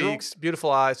 good Natural? cheeks, beautiful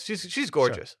eyes. She's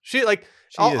gorgeous. She like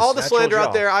She all, is all the natural slander jaw.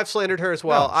 out there. I've slandered her as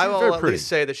well. No, I she's will very at pretty. least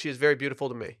say that she is very beautiful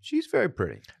to me. She's very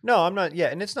pretty. No, I'm not. Yeah,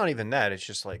 and it's not even that. It's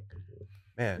just like,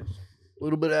 man, a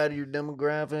little bit out of your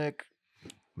demographic.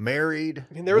 Married,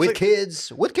 I mean, there was with a-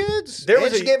 kids, with kids. There And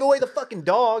was she a- gave away the fucking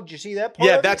dog. Did you see that part?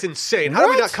 Yeah, of that's it? insane. How did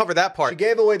we not What? cover that She part?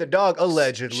 gave away the dog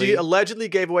allegedly. She allegedly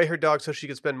gave away her dog so she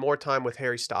could spend more time with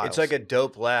Harry Styles. It's like a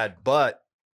dope lad, but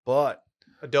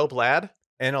a dope lad.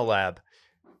 in a lab.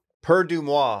 Per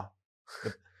Dumois,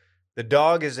 the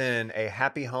dog is in a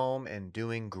happy home and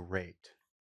doing great.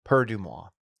 Per Dumois.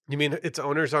 You mean its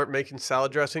owners aren't making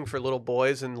salad dressing for little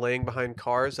boys and laying behind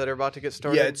cars that are about to get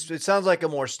started? Yeah, it sounds like a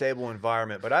more stable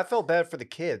environment, but I felt bad for the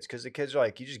kids because the kids are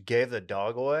like, you just gave the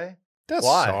dog away? That's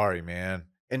Why? sorry, man.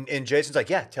 And Jason's like,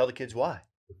 yeah, tell the kids why.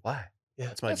 Why? Yeah,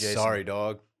 That's my That's Jason. sorry,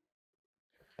 dog.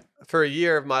 For a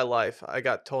year of my life, I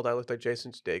got told I looked like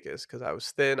Jason Sudeikis because I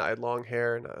was thin, I had long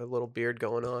hair, and a little beard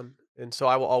going on, and so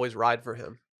I will always ride for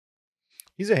him.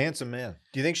 He's a handsome man.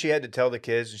 Do you think she had to tell the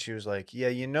kids and she was like, yeah,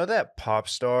 you know that pop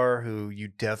star who you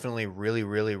definitely really,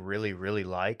 really, really, really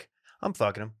like? I'm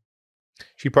fucking him.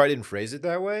 She probably didn't phrase it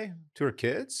that way to her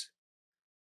kids.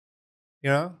 You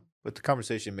know? But the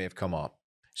conversation may have come up.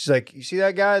 She's like, you see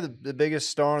that guy, the biggest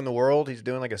star in the world? He's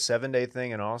doing like a 7-day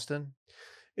thing in Austin.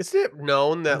 Isn't it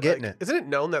known that getting like, it. Isn't it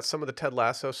known that some of the Ted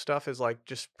Lasso stuff is like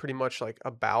just pretty much like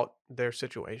about their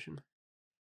situation?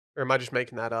 Or am I just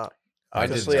making that up? I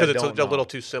didn't Honestly, know. Because I it's don't a little know.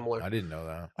 too similar. I didn't know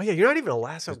that. Oh yeah, you're not even a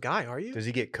Lasso guy, are you? Does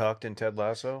he get cucked in Ted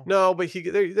Lasso? No, but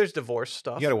there's divorce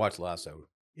stuff. You got to watch Lasso.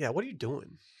 Yeah, what are you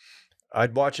doing?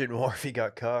 I'd watch it more if he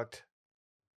got cucked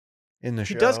in the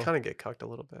show. He does kind of get cucked a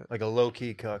little bit. like a low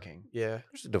key cucking. Yeah.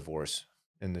 There's a divorce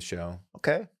in the show.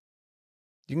 Okay.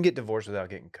 You can get divorced without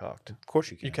getting cucked, Of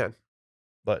course you can. You can.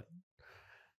 but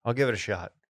I'll give it a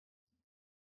shot.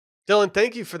 Dylan,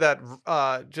 thank you for that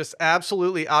just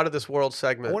absolutely out of this world I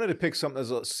segment. wanted to pick something that's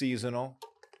a seasonal,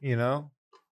 you know?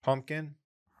 Pumpkin.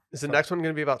 Is the next one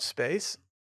going to be about space?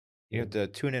 You have to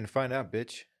tune in and find out,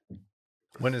 bitch.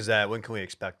 When is that? When can we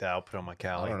expect that? I'll put it on my I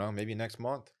calendar. don't know. Maybe next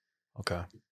month. Okay.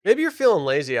 Maybe you're feeling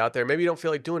lazy out there. Maybe you don't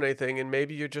feel like doing anything, and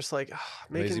maybe you're just like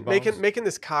Lazy making bones? making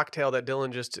this cocktail that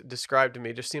Dylan just described to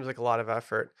me just seems like a lot of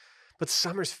effort. But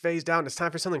summer's phased out, and it's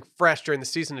time for something fresh during the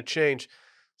season to change.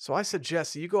 So I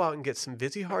suggest that you go out and get some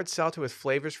Vizzy Hard Seltzer with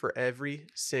flavors for every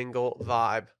single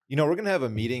vibe. You know, we're going to have a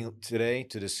meeting today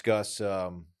to discuss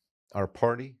our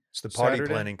party It's the party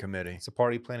Saturday? planning committee. It's a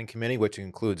party planning committee, which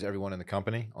includes everyone in the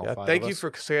company. All Yeah, five thank of you us. for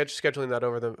scheduling that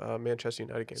over the Manchester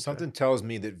United game. Something tells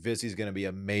me that Vizzy's going to be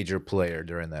a major player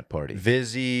during that party.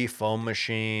 Vizzy, foam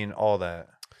machine, all that.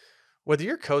 Whether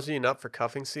you're cozying up for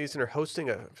cuffing season or hosting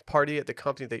a party at the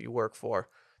company that you work for,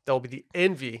 that will be the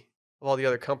envy of all the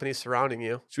other companies surrounding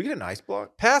you. Should we get an ice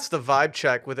block? Pass the vibe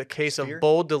check with a case Steer? of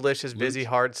bold, delicious, Vizzy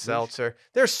hard seltzer.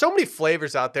 There's so many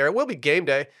flavors out there. It will be game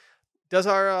day. Does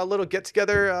our little get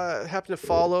together happen to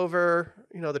fall over,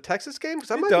 the Texas game? Because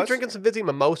I It might does. be drinking some Vizzy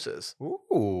mimosas.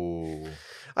 Ooh.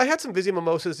 I had some Vizzy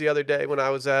mimosas the other day when I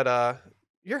was at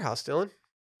your house, Dylan.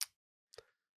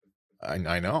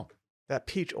 I know. That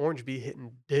peach orange be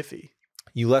hitting diffy.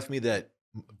 You left me that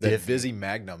Diffy. Vizzy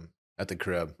Magnum at the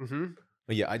crib. Mm-hmm.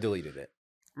 But yeah, I deleted it.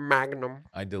 Magnum.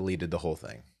 I deleted the whole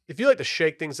thing. If you like to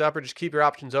shake things up or just keep your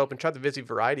options open, try the Vizzy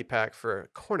Variety Pack for a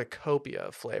cornucopia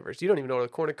of flavors. You don't even know what a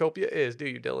cornucopia is, do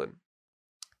you, Dylan?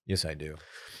 Yes, I do.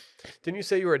 Didn't you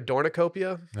say you were a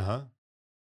dornucopia? Uh-huh.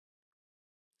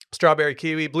 Strawberry,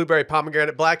 kiwi, blueberry,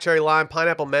 pomegranate, black cherry, lime,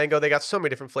 pineapple, mango. They got so many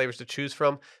different flavors to choose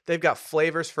from. They've got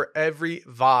flavors for every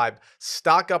vibe.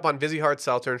 Stock up on Vizzy Hard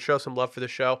Seltzer and show some love for the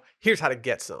show. Here's how to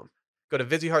get some. Go to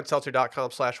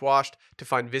VizzyHardSeltzer.com/washed to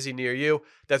find Vizzy near you.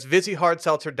 That's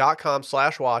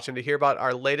VizzyHardSeltzer.com/washed. And to hear about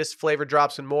our latest flavor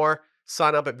drops and more,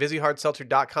 sign up at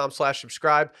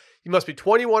VizzyHardSeltzer.com/subscribe. You must be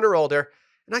 21 or older.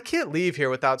 And I can't leave here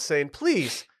without saying,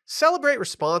 please celebrate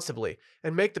responsibly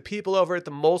and make the people over at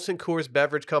the Molson Coors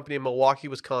Beverage Company in Milwaukee,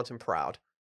 Wisconsin proud.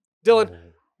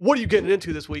 Dylan, what are you getting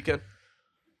into this weekend?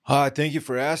 Thank you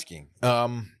for asking.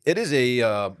 It is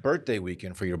a birthday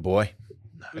weekend for your boy.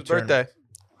 Whose birthday?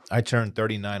 I turned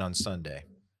 39 on Sunday.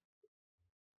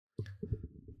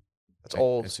 That's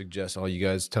old. I suggest all you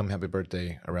guys tell me happy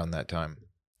birthday around that time.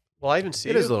 Well, I even see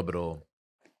It you. is a little bit old.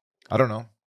 I don't know.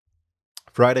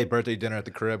 Friday, birthday dinner at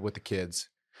the crib with the kids.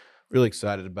 Really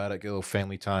excited about it. Get a little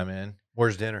family time in.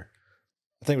 Where's dinner?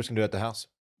 I think we're just going to do it at the house.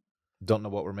 Don't know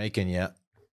what we're making yet.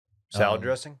 Salad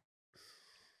dressing?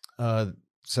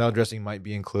 Salad dressing might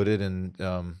be included in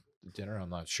the dinner. I'm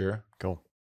not sure. Cool.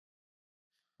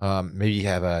 Maybe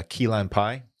have a key lime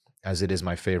pie, as it is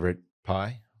my favorite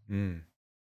pie. Mm.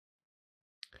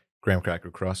 Graham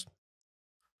cracker crust.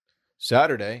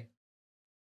 Saturday,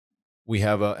 we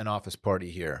have an office party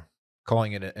here,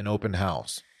 calling it an open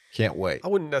house. Can't wait. I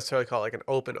wouldn't necessarily call it like an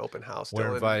open house. We're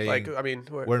Dylan. inviting- Like, I mean,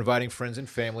 We're inviting friends and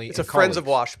family. it's and a Friends of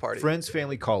colleagues. Wash party. Friends,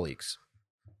 family, colleagues.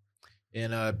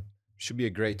 And should be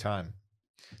a great time.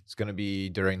 It's going to be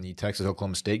during the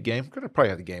Texas-Oklahoma State game. We're going to probably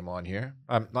have the game on here.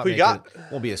 I'm not Who you making got?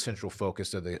 it won't be a central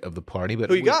focus of the party, but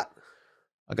Who you got?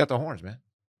 I got the Horns, man.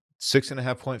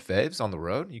 6.5 point faves on the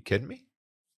road. You kidding me?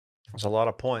 That's a lot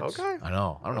of points. Okay. I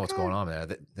know. I don't know what's Okay. going on there.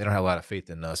 They don't have a lot of faith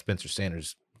in Spencer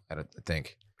Sanders, I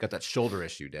think. Got that shoulder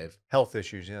issue, Dave. Health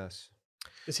issues, yes.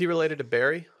 Is he related to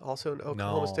Barry, also in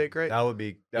Oklahoma State great? That would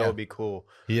be Yeah. would be cool.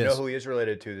 He You know is. who he is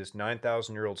related to? This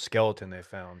 9,000-year-old skeleton they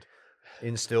found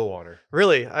in Stillwater.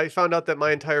 Really? I found out that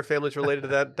my entire family's related to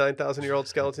that 9,000-year-old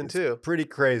skeleton too. Pretty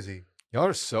crazy. Y'all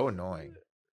are so annoying.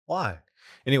 Why?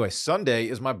 Anyway, Sunday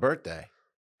is my birthday.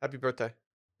 Happy birthday.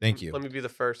 Thank you. Let me be the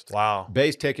first. Wow.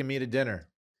 Bay's taking me to dinner.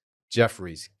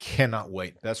 Jeffrey's. Cannot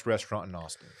wait. Best restaurant in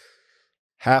Austin.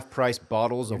 Half-price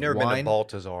bottles You've of never been wine. to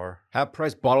Baltazar.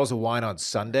 Half-price bottles of wine on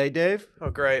Sunday, Dave. Oh,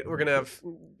 great. We're going to have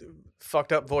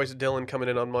fucked up voice Dylan coming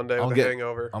in on Monday I'll with get- a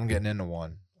hangover. I'm getting into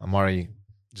one. I'm already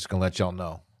just going to let y'all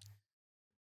know.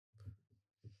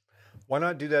 Why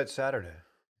not do that Saturday?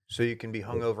 So you can be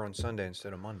hungover on Sunday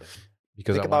instead of Monday.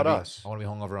 Because Think I wanna about be- us. I want to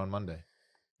be hungover on Monday.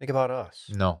 Think about us.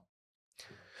 No.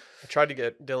 I tried to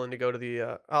get Dylan to go to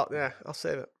the. I'll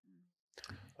save it.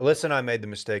 Alyssa and I made the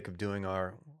mistake of doing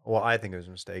I think it was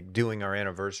a mistake, doing our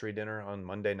anniversary dinner on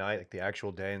Monday night, like the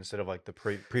actual day instead of like the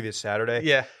previous Saturday.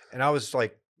 Yeah, And I was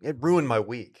like, it ruined my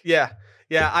week. yeah.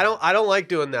 I don't like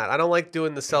doing that. I don't like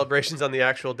doing the celebrations on the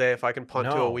actual day if I can punt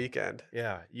to a No. weekend.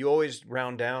 Yeah. You always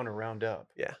round down or round up.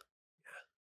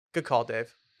 Good call,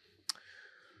 Dave.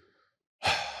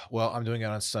 Well, I'm doing it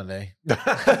on Sunday. And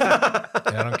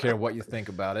I don't care what you think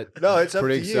about it. No, it's up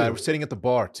Pretty to excited. you. We're sitting at the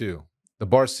bar too. The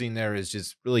bar scene there is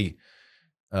just really,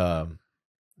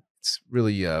 it's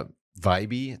really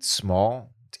vibey. It's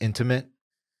small. It's intimate.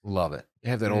 Love it. You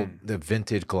have that the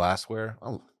vintage glassware.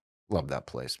 I love that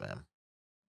place, man.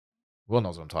 Will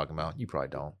knows what I'm talking about. You probably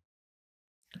don't.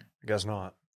 I guess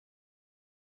not.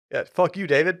 Yeah, fuck you,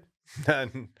 David.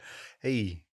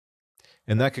 Hey,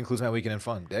 And that concludes my weekend in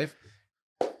fun. Dave?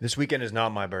 this weekend is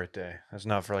not my birthday. That's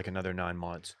not for like another 9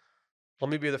 months. Let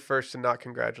me be the first to not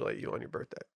congratulate you on your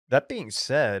birthday. That being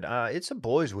said, it's a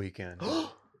boys' weekend.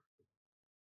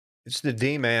 It's the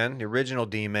D-Man, the original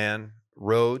D-Man,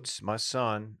 Rhodes, my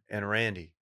son, and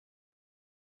Randy.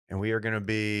 And we are going to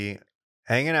be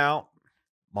hanging out.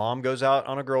 Mom goes out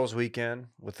on a girls' weekend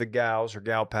with the gals, her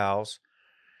gal pals.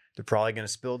 They're probably going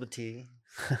to spill the tea.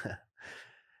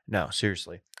 No,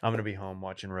 seriously. I'm going to be home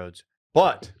watching Rhodes.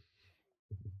 But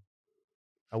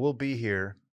I will be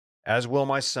here, as will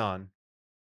my son,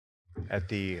 at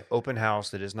the open house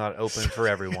that is not open for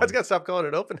You everyone. guys got to stop calling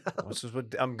it open house. This is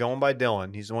what I'm going by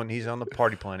Dylan. He's on the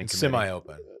party planning It's committee.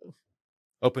 semi-open.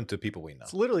 Open to people we know.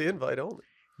 It's literally invite only.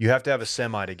 You have to have a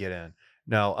semi to get in.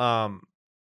 No,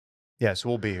 yeah, so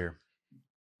we'll be here.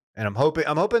 And I'm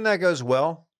hoping that goes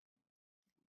well.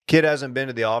 Kid hasn't been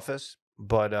to the office,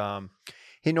 but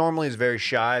he normally is very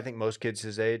shy. I think most kids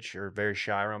his age are very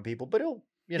shy around people, but he'll,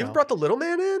 You've brought the little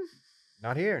man in?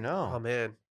 not here, no. Oh,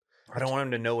 man. I don't want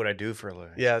him to know what I do for a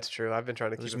living. Yeah, it's true. I've been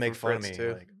trying to They'll keep just it make from fun of Fritz, me.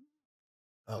 too. Like,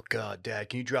 oh God, Dad,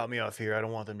 can you drop me off here? I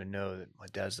don't want them to know that my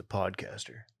dad's the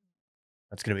podcaster.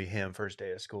 That's gonna be him first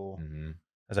day of school Mm-hmm.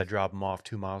 as I drop him off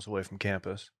 2 miles away from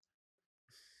campus.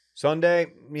 Sunday,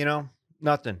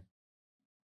 nothing.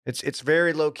 It's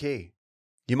very low key.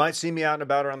 You might see me out and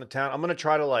about around the town. I'm gonna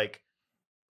try to like,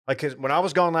 cause when I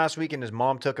was gone last weekend, his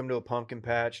mom took him to a pumpkin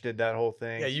patch, did that whole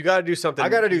thing. Yeah, you got to do something. I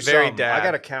got to do very something. dad. I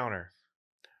got to counter.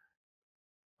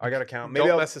 Maybe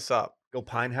Don't I'll mess this up. go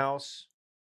Pine House.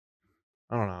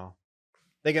 I don't know.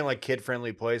 Thinking like kid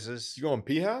friendly places. You going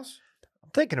P House? I'm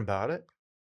thinking about it.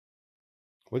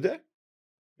 What day?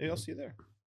 Maybe I'll see you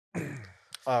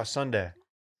there. Sunday.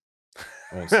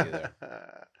 I won't see you there.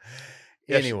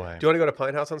 Yeah, Anyway, Do you want to go to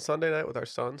Pine House on Sunday night with our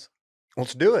sons?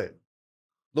 let's do it.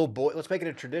 Little boy, let's make it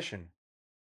a tradition.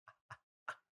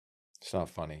 It's not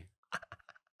funny.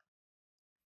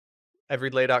 Every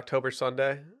late October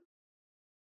Sunday?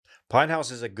 Pine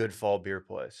House is a good fall beer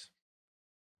place.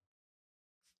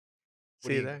 What See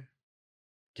do you you- there.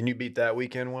 Can you beat that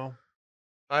weekend, Will?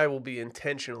 I will be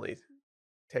intentionally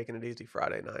taking it easy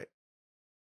Friday night.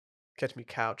 Catch me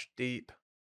couch deep,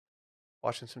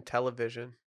 watching some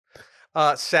television.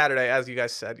 Saturday, as you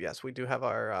guys said, yes, we do have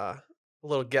our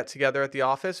little get together at the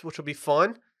office, which will be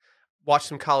fun. Watch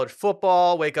some college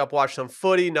football, wake up, watch some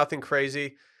footy, nothing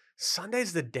crazy.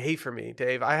 Sunday's the day for me,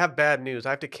 Dave. I have bad news. I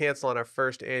have to cancel on our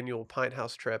first annual Pine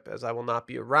House trip as I will not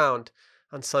be around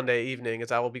on Sunday evening,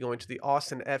 as I will be going to the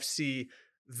Austin FC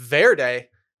Verde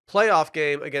playoff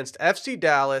game against FC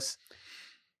Dallas.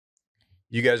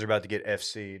 You guys are about to get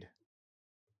FC'd.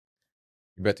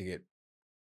 You're about to get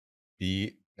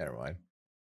beat. Never mind.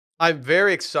 I'm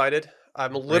very excited.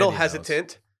 I'm a little Randy knows.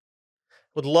 hesitant.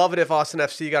 Would love it if Austin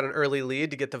FC got an early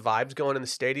lead to get the vibes going in the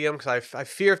stadium, because I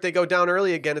fear if they go down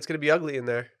early again, it's going to be ugly in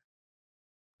there.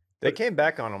 They came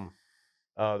back on them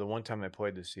the one time they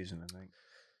played this season, I think.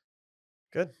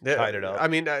 Good. Tied it up. I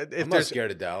mean, I'm if not there's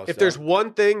scared of Dallas. if there's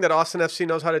one thing that Austin FC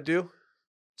knows how to do,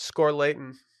 score late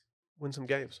and win some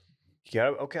games. Yeah,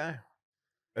 okay.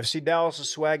 FC Dallas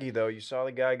is swaggy, though. You saw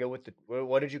the guy go with the,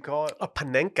 what did you call it? A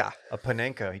Panenka. A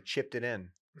Panenka. He chipped it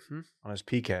in Mhm. on his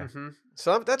PK. Mm-hmm.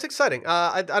 So that's exciting.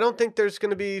 I don't think there's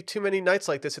going to be too many nights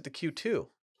like this at the Q2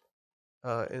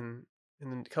 in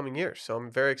the coming years. So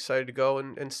I'm very excited to go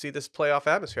and see this playoff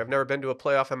atmosphere. I've never been to a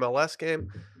playoff MLS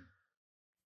game.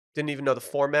 Didn't even know the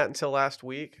format until last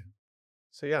week.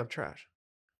 So yeah, I'm trash.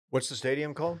 What's the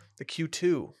stadium called? The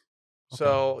Q2.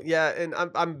 So yeah, and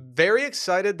I'm very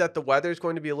excited that the weather is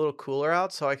going to be a little cooler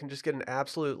out, so I can just get an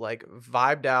absolute like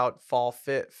vibed out fall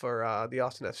fit for the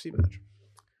Austin FC match.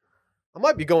 I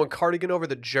might be going cardigan over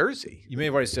the jersey. You may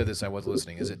have already said this. I was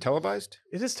listening. Is it televised?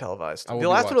 It is televised. I will The be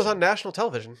last one was watching. on national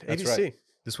television, That's ABC. right.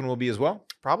 This one will be as well.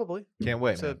 Probably. Can't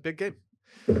wait, It's a man. big game.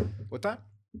 What time?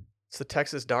 It's the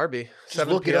Texas Derby. Just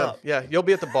 7 look it p.m. up. Yeah, you'll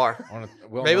be at the bar.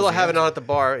 Will Maybe knows they'll the have it answer. on at the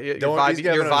bar. Your Don't- he's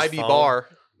got your it on his vibey phone. bar.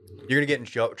 You're going to get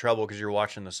in trouble because you're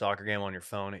watching the soccer game on your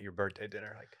phone at your birthday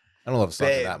dinner. Like, I don't love soccer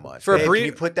Babe, that much. For a babe, brief- can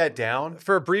you put that down?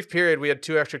 For a brief period, we had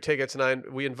 2 extra tickets, and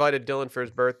we invited Dylan for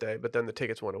his birthday, but then the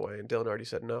tickets went away, and Dylan already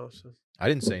said no. So I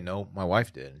didn't say no. My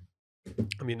wife did.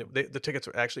 I mean, the tickets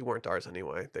actually weren't ours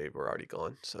anyway. They were already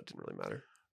gone, so it didn't really matter.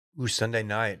 Ooh, Sunday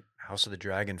night, House of the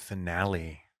Dragon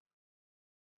finale.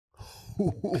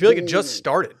 I feel like it just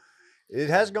started. It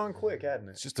has gone quick, hasn't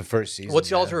It's it? just the first season. What's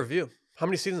y'all's man. review? How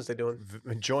many seasons they doing?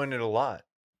 Enjoying it a lot.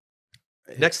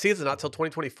 Next season, not till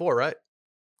 2024, right?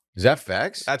 Is that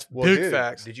facts? That's Well, big dude,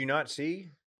 facts. Did you not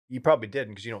see? You probably didn't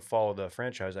because you don't follow the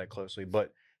franchise that closely.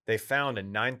 But they found a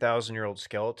 9,000-year-old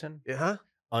skeleton Yeah.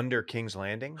 under King's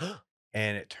Landing,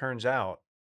 and it turns out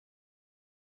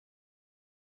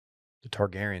the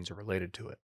Targaryens are related to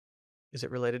it. Is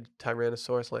it related to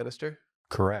Tyrannosaurus Lannister?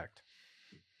 Correct.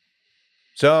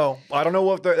 So I don't know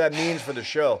what that means for the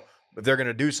show, But they're going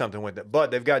to do something with it.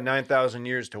 But they've got 9,000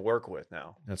 years to work with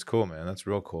now. That's cool, man. That's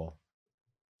real cool.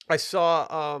 I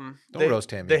saw Don't roast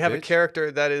Tammy, they have a bitch.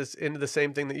 character that is into the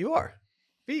same thing that you are.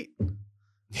 Feet.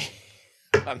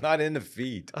 I'm not into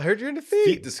feet. I heard you're into feet.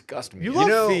 Feet disgust me. You You love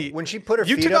know, feet. when she put her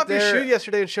You feet took up off your there, shoe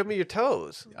yesterday and showed me your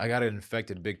toes. I got an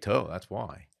infected big toe. That's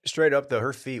why. straight up though,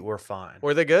 her feet were fine.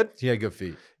 Were they good? He had good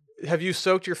feet. Have you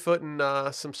soaked your foot in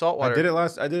some salt water? I did it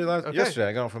last Okay. yesterday.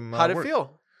 I got it from How'd it work.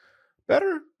 feel?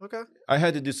 Better. Okay. I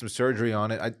had to do some surgery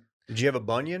on it. Did you have a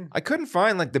bunion? I couldn't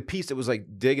find like the piece that was like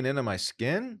digging into my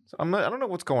skin. So I don't know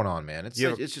what's going on, man. It's You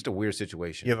have it's just a weird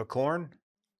situation. You have a corn?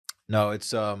 No, it's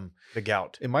The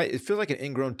gout. it feels like an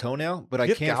ingrown toenail, but You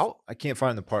have can't gout? I can't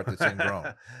find the part that's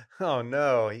ingrown. Oh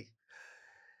no.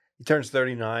 He turns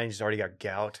 39, he's already got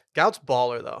gout. Gout's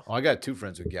baller though. Oh, I got two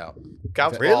friends with gout.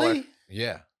 Gout's Really? baller.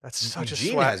 Yeah. That's such Eugene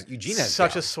a swag. has- Eugene has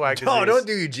such a gout. swag. No, disease. don't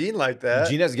do Eugene like that.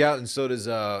 Gene has gout, and so does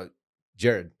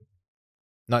Jared.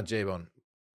 Not J-Bone.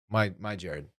 My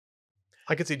Jared.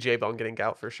 I could see J-Bone getting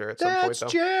gout for sure at some point though.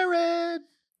 Jared.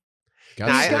 Nah,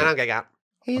 Gout's I gout. don't get gout.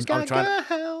 He's I'm got trying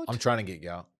gout. I'm trying to get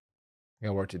gout. I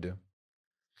got work to do.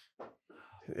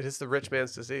 It is the rich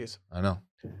man's disease. I know.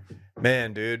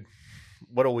 Man, dude.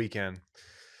 What a weekend.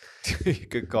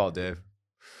 Good call, Dave.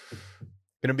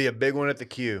 Gonna be a big one at the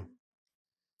Q.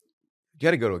 You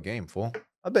got to go to a game, fool.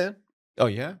 I've been. Oh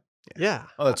yeah. Yeah.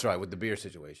 Oh, that's right. With the beer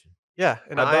situation. Yeah.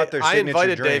 And I bought their I signature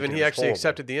invited drink, Dave and and he it was actually horrible.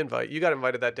 accepted the invite. You got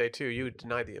invited that day too. You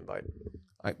denied the invite.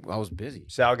 I was busy.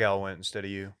 Salgal went instead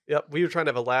of you. Yep. We were trying to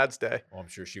have a lads day. Oh, I'm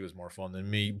sure she was more fun than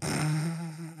me.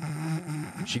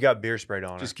 She got beer sprayed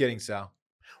on Just her. kidding, Sal.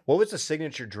 What was the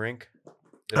signature drink?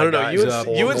 that I don't know. got? You It was and,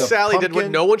 you and horrible. Sally did what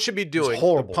Pumpkin- no one should be It was doing.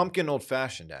 horrible. Pumpkin old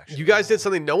fashioned, actually. You guys did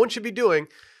something no one should be doing,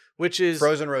 which is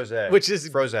Frozen rosé. which is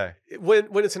Frosé. when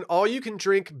it's an all you can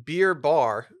drink beer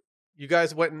bar. You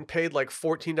guys went and paid like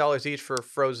 $14 each for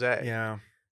frosé. Yeah. What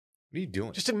are you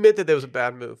doing? Just admit that was a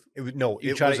bad move. It was no.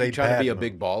 you it trying was to a be a bad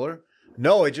big move. baller?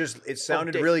 No, it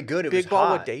sounded Da- really good. It Big was ball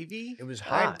hot. with Davey. It was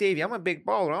Hi, hot. Davey. I'm a big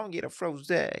baller. I don't get a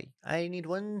frosé. I need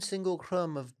one single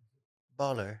crumb of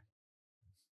baller.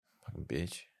 Fucking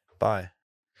bitch. Bye.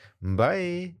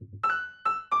 Bye.